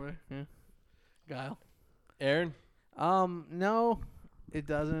 American over there. Yeah. Guile. Aaron, No, it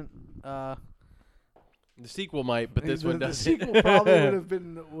doesn't. the sequel might, but this the, one the doesn't. sequel probably would have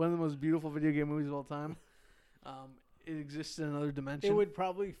been one of the most beautiful video game movies of all time. It exists in another dimension. It would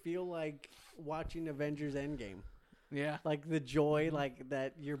probably feel like watching Avengers Endgame. Yeah. Like the joy, like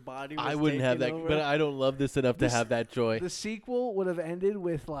that your body was I wouldn't have that, taken over. but I don't love this enough to have that joy. The sequel would have ended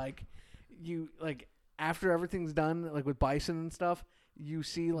with after everything's done, like with Bison and stuff. You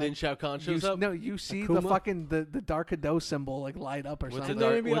see Then Shao Kahn shows up. No, you see the Akuma? fucking the Dark Hado symbol like light up or What's a something.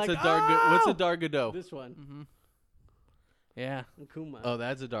 They're dark? gonna be What's a like, dark? What's a "Oh!" Dargado? This one, Mm-hmm. Yeah, Akuma. Oh,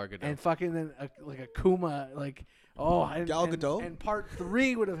 that's a Dargado. and fucking then like a Kuma like and, Gal and- Gadot? and part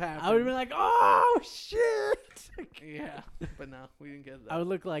 3 would have happened. I would have been like, oh shit! yeah, but no, we didn't get that. I would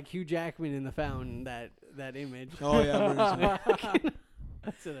look like Hugh Jackman in the Fountain. That image. Oh yeah.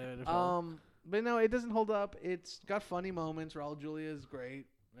 That's what I would have felt. But no, it doesn't hold up. It's got funny moments. Raul Julia is great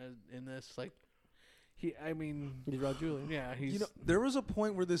in this. Like, he's Raul Julia. yeah, he's. You know, there was a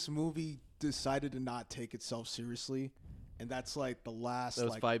point where this movie decided to not take itself seriously, and that's like the last. that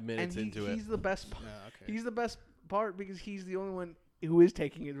was like, 5 minutes into it. He's the best. Yeah, okay. He's the best part because he's the only one who is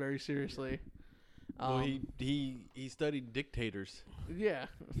taking it very seriously. Well, he studied dictators. Yeah,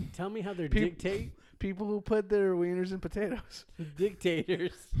 Tell me how they're Peop- dictate people who put their wieners in potatoes.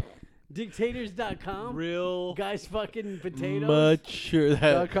 dictators. Dictators.com. Real Guys fucking potatoes. mature.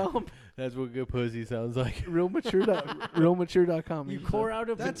 .com. That's what good pussy sounds like. Realmature.com. You core out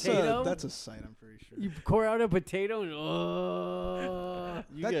a potato. That's a site. I'm pretty sure. You core out a potato and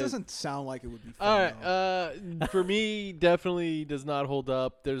You that guys- doesn't sound like it would be. Fun, All right. though. For me, definitely does not hold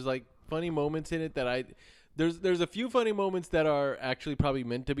up. There's like funny moments in it that there's a few funny moments that are actually probably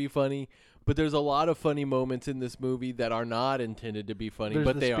meant to be funny, but there's a lot of funny moments in this movie that are not intended to be funny, There's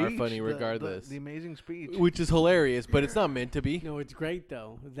but the they are speech, funny the- regardless. The amazing speech. Which is hilarious, but it's not meant to be. No, it's great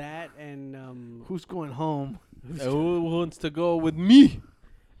though. That and Who's going home? Who wants to go with me?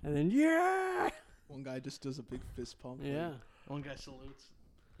 then yeah. One guy just does a big fist pump. Yeah. One guy salutes.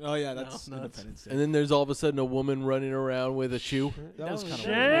 Oh yeah, that's No, Independence Day. And then there's all of a sudden a woman running around with a shoe. That was kinda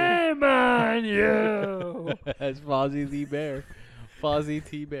Shame on you. That's Fozzie the Bear. Fozzie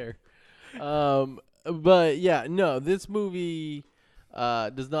T Bear. But yeah, no, this movie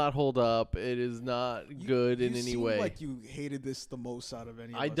does not hold up. It is not good in you any seem way. like you hated this the most out of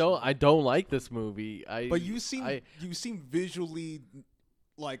any. I of us, don't. man. I don't like this movie. But you seem visually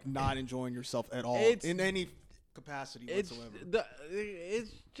like not enjoying yourself at all It's- in any capacity It's whatsoever.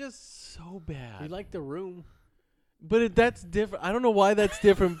 it's just so You bad. like the room. But that's different. I don't know why that's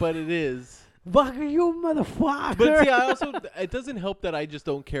different, but it is. Fuck you, motherfucker. But see, I also it doesn't help that I just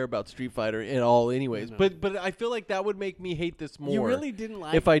don't care about Street Fighter at all, anyways. No. But I feel like that would make me hate this more. you really didn't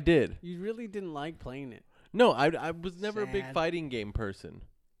like. if I did. You really didn't like playing it. No, I was never a big Sad. fighting game person.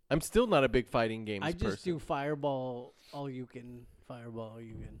 I'm still not a big fighting games I just person. do Fireball all you can. Fireball all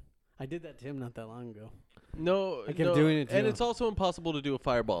you can. I did that to him not that long ago. No, I kept no, doing it and too. it's also impossible to do a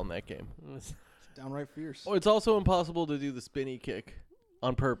fireball in that game. Downright fierce. Or it's also impossible to do the spinny kick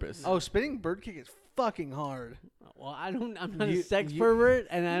on purpose. Oh, spinning bird kick is fucking hard. Well, I'm not You- a sex you- pervert,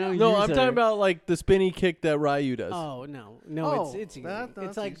 and I don't. no, use I'm her. talking about like the spinny kick that Ryu does. Oh no, Oh, it's easy. no, It's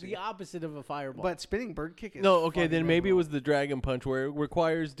that's like easy. the opposite of a fireball. But spinning bird kick is No, okay, fucking then maybe it difficult. was the Dragon Punch where it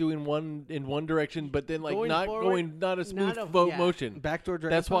requires doing one in one direction, but then like Going not forward, not a smooth not a- boat yeah. motion. backdoor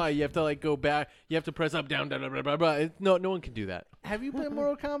dragon. That's why punch? you have to like go back. You have to press up, down, down, blah, blah, blah. No one can do that. Have you played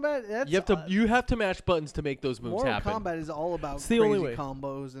Mortal Kombat? That's You have to mash buttons to make those moves Mortal happen. Kombat is all about It's the crazy only way.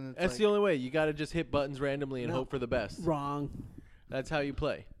 combos, and it's That's like, the only way. You got to just hit buttons randomly and No. hope for the best. Wrong. That's how you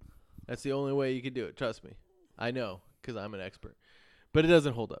play. That's the only way you can do it. Trust me. I know because I'm an expert. But it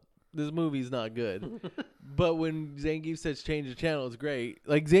doesn't hold up. This movie's not good. But when Zangief says change the channel, it's great.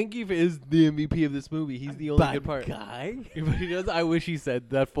 Like Zangief is the MVP of this movie. He's the only Bad good part. guy. But he does. I wish he said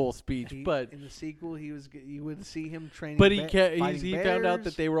that full speech. he- But in the sequel, you would see him training. he found out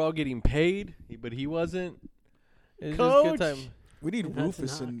that they were all getting paid, but he wasn't. It was just a Coach! good time. We need That's an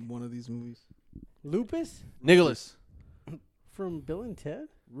Rufus hawk. in one of these movies. Lupus Nicholas. from Bill and Ted.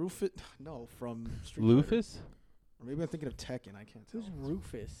 Rufus? No, from Street Fighter. Lufus? Or maybe I'm thinking of Tekken. I can't tell. Who's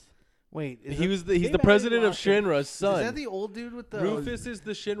Rufus? Wait, is He's Maybe the I president of lost it. Shinra's son. Is that the old dude with the Rufus is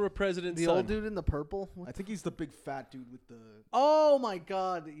the Shinra president's the son. old dude in the purple? I think he's the big fat dude with the. Oh my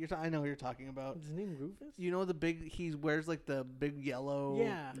God! I know who you're talking about. Is his name Rufus? You know the big. He wears like the big yellow.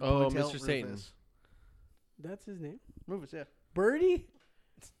 Yeah. Oh, ponytail? Mr. Satan. Rufus. That's his name. Rufus, yeah. Birdie.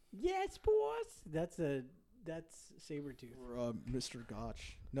 Yes, boss. That's Sabretooth. Or Mr.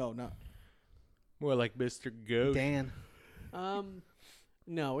 Gotch. No, not. More like Mr. Ghost. Dan.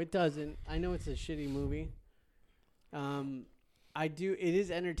 No, it doesn't. I know it's a shitty movie. I do. It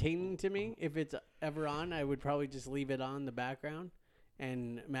is entertaining to me. If it's ever on, I would probably just leave it on in the background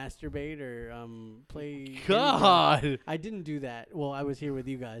and masturbate or play. God. I didn't do that. Well, I was here with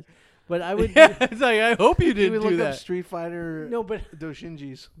you guys, but I would. Yeah, it's like I hope you You didn't would do look up that. Street Fighter. No, but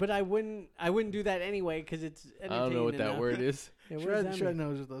Doshinjis. I wouldn't do that anyway because it's entertaining. I don't know what that enough. word is. Yeah, what does that Shred mean?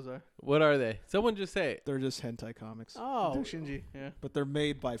 knows what those are. What are they? Someone just say it. They're just hentai comics, Oh, Doshinji. Yeah. but they're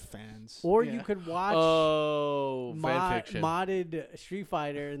made by fans. or Yeah. you could watch Oh, fan fiction. modded Street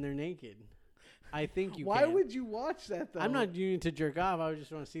Fighter and they're naked. I think you. Why can. would you watch that though? I'm not doing it to jerk off. I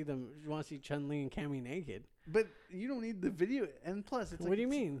just want to see them. Want to see Chun Li and Cammy naked. But you don't need the video. And plus, it's What like, do you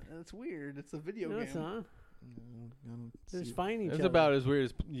it's- mean? It's weird. It's a video No, game. it's not. I don't They're see- fighting each That's other. about as weird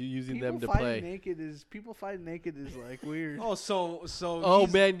as you using People them to fighting play. naked is people fighting naked is like weird. Oh, so Oh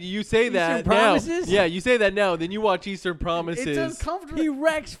he's- man, you say Eastern that Promises? now. Yeah, you say that now. Then you watch Eastern Promises. It's uncomfortable. He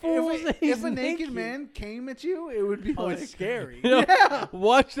wrecks fools. and he's If a naked man came at you, it would be Oh, like it's scary. You know, Yeah.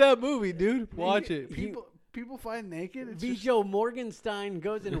 Watch that movie, dude. Watch it. People find naked. It's just, Joe Morgenstein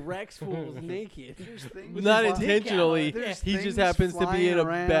goes and wrecks fools naked. there's things Not fly- intentionally. There's He just things happens to be flying in a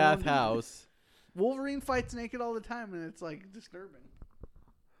around. bathhouse. Wolverine fights naked all the time, and it's like disturbing.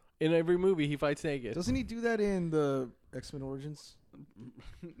 In every movie, he fights naked. Doesn't he do that in the X-Men Origins?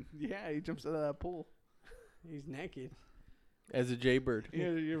 Yeah, he jumps out of that pool. He's naked. As a jaybird.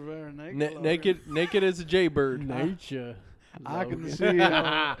 Yeah, you're very naked. Naked as a jaybird. Nature. I can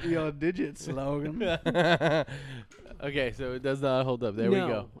Logan. see your digits, Logan. Okay, so it does not hold up. There we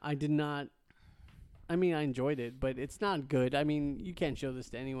go. I did not. I mean, I enjoyed it, but it's not good. I mean, you can't show this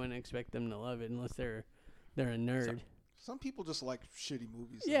to anyone and expect them to love it unless they're a nerd. Some people just like shitty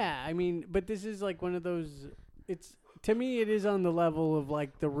movies. Yeah, I mean, but this is like one of those. It's to me, it is on the level of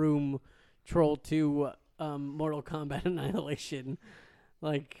like The Room, Troll 2, Mortal Kombat Annihilation.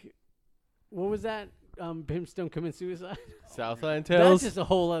 Like, what was that? Brimstone commit suicide. Southland That's Tales. just a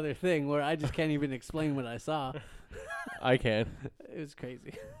whole other thing where I just can't even explain what I saw. I can. It was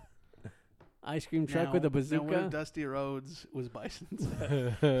crazy. Ice cream truck with a Now, one bazooka. of Dusty Rhodes was Bison's.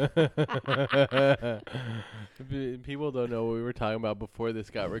 People don't know what we were talking about before this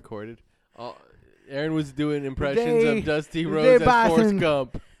got recorded. Aaron was doing impressions They- of Dusty they Rhodes as Forrest Bison.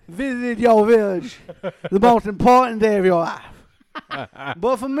 Gump. Visited your village, the most important day of your life.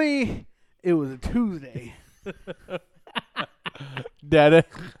 But for me, it was a Tuesday. Dada.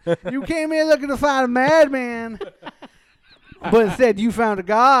 You came here looking to find a madman, but instead you found a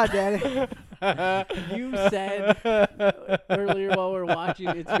god, Daddy. You said earlier while we were watching,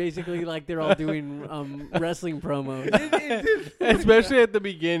 it's basically like they're all doing wrestling promos. Especially at the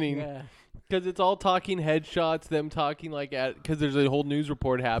beginning. Yeah. Because it's all talking headshots, them talking like at, because there's a whole news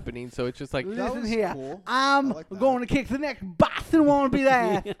report happening. So it's just like, Listen was here, cool. I'm I like that. going to kick the next Bison. Want to be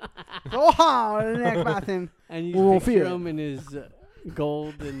there? Go hard, the next Bison. And you We won't picture feel it. him in his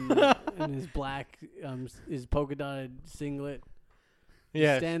gold and his black, his polka dotted singlet.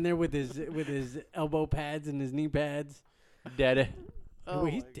 yeah, Stand there with his elbow pads and his knee pads. Dada. Oh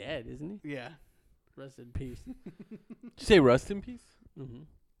Wait, he's my dead, isn't he? Yeah. Rest in peace. Did you say rust in peace? Mm-hmm.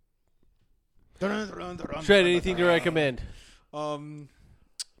 Shred, anything to recommend?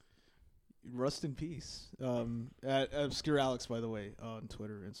 Rust in peace. At Obscure Alex, by the way, on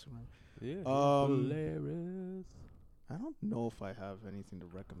Twitter, Instagram. Yeah. Hilarious. I don't know if I have anything to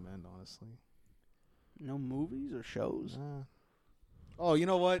recommend, honestly. No movies or shows. Oh, you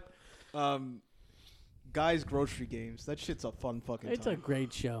know what? Guys Grocery Games. That shit's a fun fucking It's a time.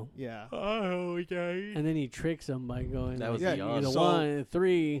 great show. Yeah. Oh, okay. And then he tricks them by going. That was Yeah, you beyond. get a So 1,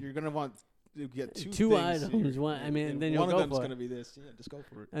 3, You're going to want to get two Two things items, here. one- I mean, then you'll one go of them's for it. going to be this. Yeah, just go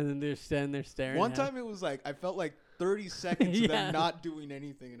for it. and then they're standing there staring. One at time it was like, I felt like 30 seconds of Yeah. them not doing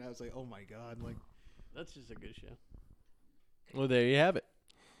anything, and I was like, oh my God. Like, That's just a good show. Well, there you have it.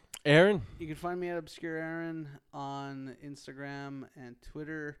 Aaron? You can find me at Obscure Aaron on Instagram and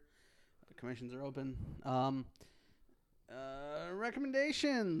Twitter. Commissions are open.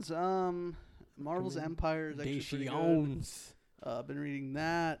 Recommendations. Marvel's Empire is actually pretty good. Dations. Been reading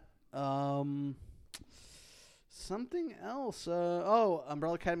that. Something else.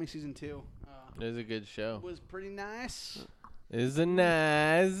 Umbrella Academy season 2. It was a good show. Was pretty nice. It was a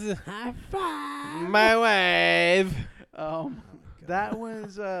nice. High five. My wife. That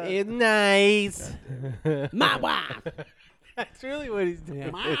was. It's nice. My wife. That's really what he's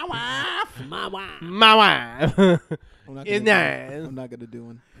doing. My wife. My wife. My wife. I'm not It's gonna nice. I'm not going to do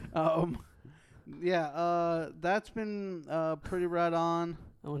one. That's been pretty right on.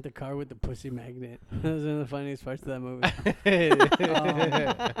 I want the car with the pussy magnet. That was one of the funniest parts of that movie.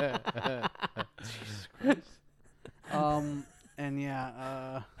 And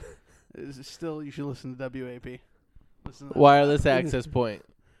yeah, still you should listen to WAP. Listen to that. Wireless access point.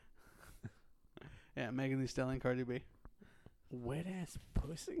 Yeah, Megan Thee Stallion, Cardi B. Wet ass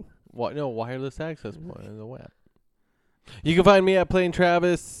pussy. What? No, wireless access point in the web. You can find me at Plain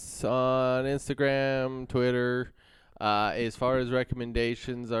Travis on Instagram, Twitter. As far as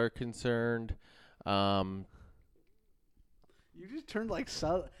recommendations are concerned, You just turned like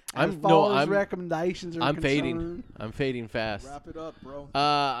so. I'm Recommendations are I'm concerned. fading. I'm fading fast. Wrap it up, bro.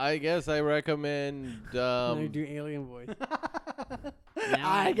 I guess I recommend. Now you do alien voice.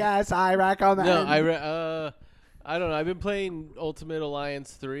 I guess I recommend. No, I don't know. I've been playing Ultimate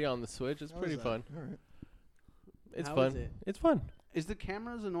Alliance 3 on the Switch. It's pretty fun. All right. It's How fun. is it? It's fun. Is the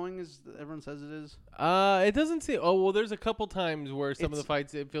camera as annoying as everyone says it is? It doesn't seem. Oh well, there's a couple times where some of the It's-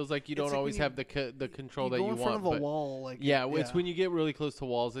 fights it feels like you it's don't like when always you- have the control you that go you in want. front of a but wall, like yeah, it's when you get really close to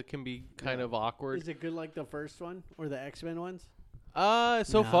walls, it can be kind of awkward. Is it good like the first one or the X-Men ones? So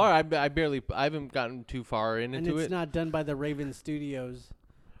No. far I haven't gotten too far And into it's it. not done by the Raven Studios,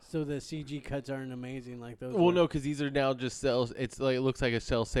 so the CG cuts aren't amazing like those. Well, were. no, because these are now just cells. It's like it looks like a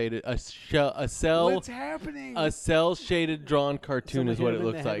cell shaded cell. What's happening? A cell shaded drawn cartoon Someone is what hit it him in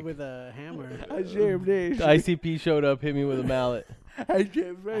looks the head like. with a hammer. The ICP showed up, hit me with a mallet. A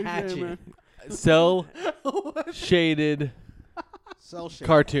hatchet. Cell shaded Cell shaded.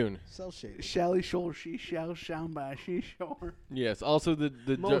 cartoon. Cell shaded. Shally Shore, she shall sound by she shore. Yes. Also the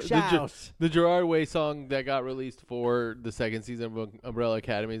Mo Shouse. the Gerard Way song that got released for the second season of Umbrella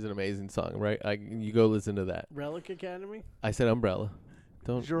Academy is an amazing song, right? You go listen to that. Relic Academy. I said Umbrella.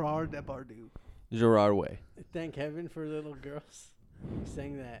 Don't Gerard Depardieu. Gerard Way. Thank heaven for little girls. He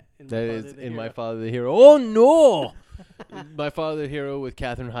sang that. In That My is Father the in My Hero. Father the Hero. Oh no! My Father the Hero with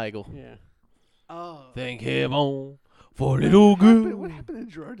Katherine Heigl. Yeah. Oh. Thank heaven for little girl. What happened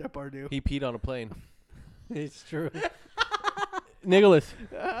to Gerard Depardieu? He peed on a plane. It's true. Nicholas.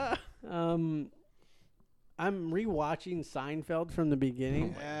 I'm rewatching Seinfeld from the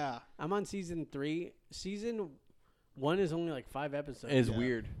beginning. Yeah. I'm on season 3. Season 1 is only like 5 episodes. Is Yeah.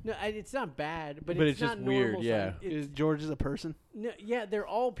 weird. No, it's not bad, but It's not just weird, normal yeah. Sein- Is it's- George is a person? no, yeah, they're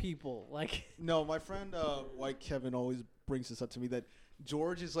all people. Like, No, my friend White Kevin always brings this up to me that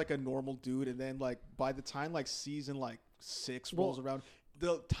George is like a normal dude, and then like by the time like season like 6 rolls around,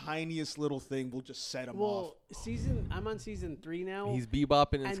 the tiniest little thing will just set him off. I'm on season 3 now. He's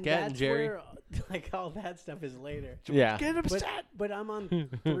bebopping and and scatting, that's Jerry. where like all that stuff is later. Yeah. Get But, upset. but I'm on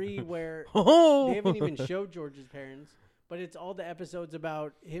 3 where Oh. they haven't even showed George's parents, but it's all the episodes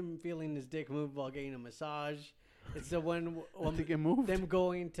about him feeling his dick move while getting a massage. It's the one I think it moved. them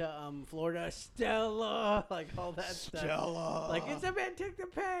going to Florida, Stella, like all that stuff. Stella. Like it's a man, take the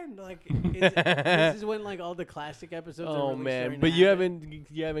pen. Like this is when like all the classic episodes. are Oh really man, starting but to you happen.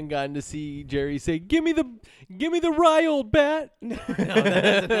 haven't gotten to see Jerry say, "Give me the rye, old bat." No, that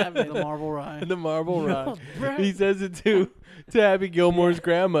doesn't happen. the Marvel Ride. The marble rye. No, bro. He says it to Happy Gilmore's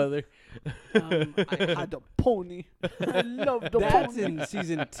grandmother. I had the pony. I love the That's pony. in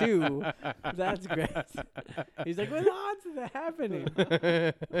season 2. That's great. He's like, what odds is that happening?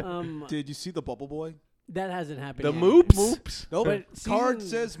 Did you see the Bubble Boy? That hasn't happened. The yet. moops. Nope. But Card season-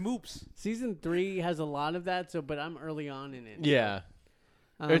 says moops. Season 3 has a lot of that. So, but I'm early on in it. Yeah,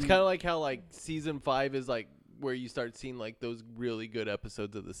 Um, it's kind of like how like season 5 is like where you start seeing like those really good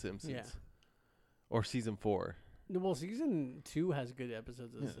episodes of The Simpsons. Yeah. Or season 4. Well, season 2 has good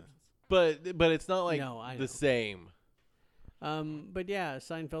episodes of The Simpsons. But it's not like No, I know. the same. But yeah,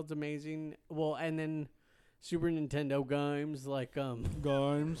 Seinfeld's amazing. Well, and then Super Nintendo games like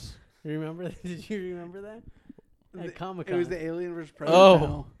Games. you remember? Did you remember that? At Comic It was Con. the Alien vs. Predator. Oh.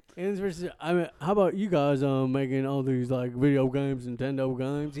 panel. Aliens versus. I mean, how about you guys making all these like video games, Nintendo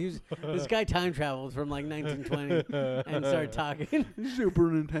games? This guy time traveled from like 1920 and started talking. Super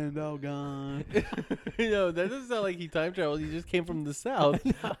Nintendo guy. That doesn't sound like he time traveled. He just came from the south.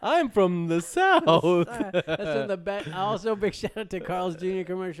 I'm from the south. That's in the bet. Also, big shout out to Carl's Jr.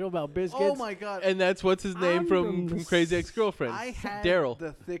 commercial about biscuits. Oh my god. And that's what's his name I'm from from Crazy Ex-Girlfriend. I had Daryl.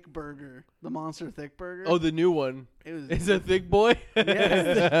 the thick burger, the monster thick burger. Oh, the new one. it was. It's a thick boy.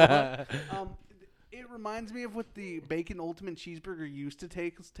 It reminds me of what the bacon ultimate cheeseburger used to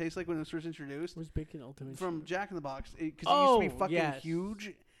taste like when it was first introduced Where's Bacon Ultimate? from Jack in the Box. Because it used Oh, to be fucking yes.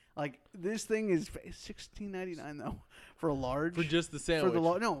 huge. Like this thing is $16.99 though for a large. For just the For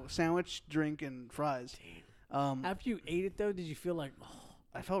sandwich. the sandwich, drink, and fries. After you ate it though, did you feel like?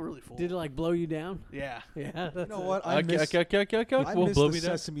 I felt really full. Did it like blow you down? Yeah. Yeah. You know what? I Okay, miss, okay. I We'll miss blow the me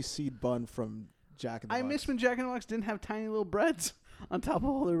down. sesame seed bun from Jack in the I Box. miss when Jack in the Box didn't have tiny little breads on top of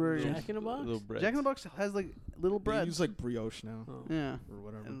all their burgers. Jack in a Box. Little breads. Jack in the Box has like little They breads. use like brioche now Oh. yeah. or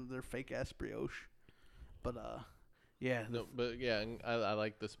whatever. And they're fake ass brioche. But Yeah. No, but yeah, I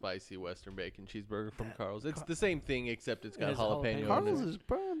like the spicy Western bacon cheeseburger from Carl's. It's the same thing except it's got has jalapeno jalapeno. in Carl's it is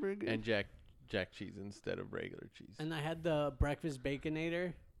probably good. and jack cheese instead of regular cheese. And I had the breakfast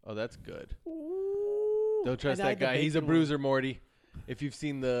baconator. Oh, that's good. Ooh. Don't trust And I that had the guy. He's a bacon one. bruiser, Morty. If you've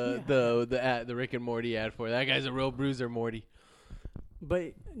seen the Rick and Morty ad for it, that guy's a real bruiser, Morty.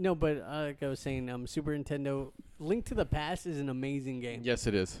 But no, but like I was saying, Super Nintendo Link to the Past is an amazing game. Yes,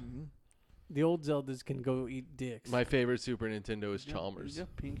 it is. The old Zeldas can go eat dicks. My favorite Super Nintendo is He's Chalmers.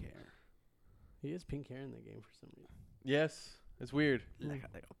 got pink hair. He has pink hair in the game for some reason. Yes, it's weird. Like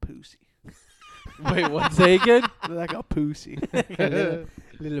a pussy. Wait, what? Say again? Like a pussy.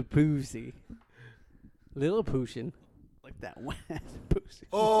 Little pussy. Little Pooshin. Like that wet pussy.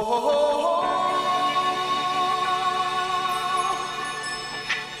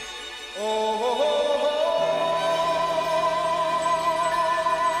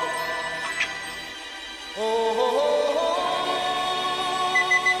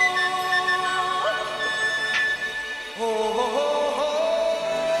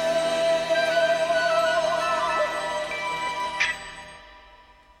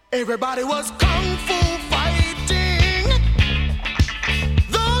 Everybody was kung fu fighting.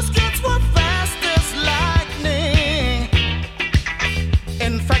 Those kids were fast as lightning.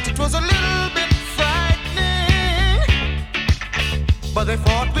 In fact, it was a little bit frightening. But they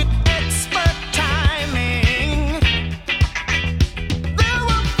fought with expert timing. There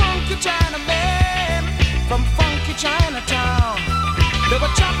were funky Chinamen from funky China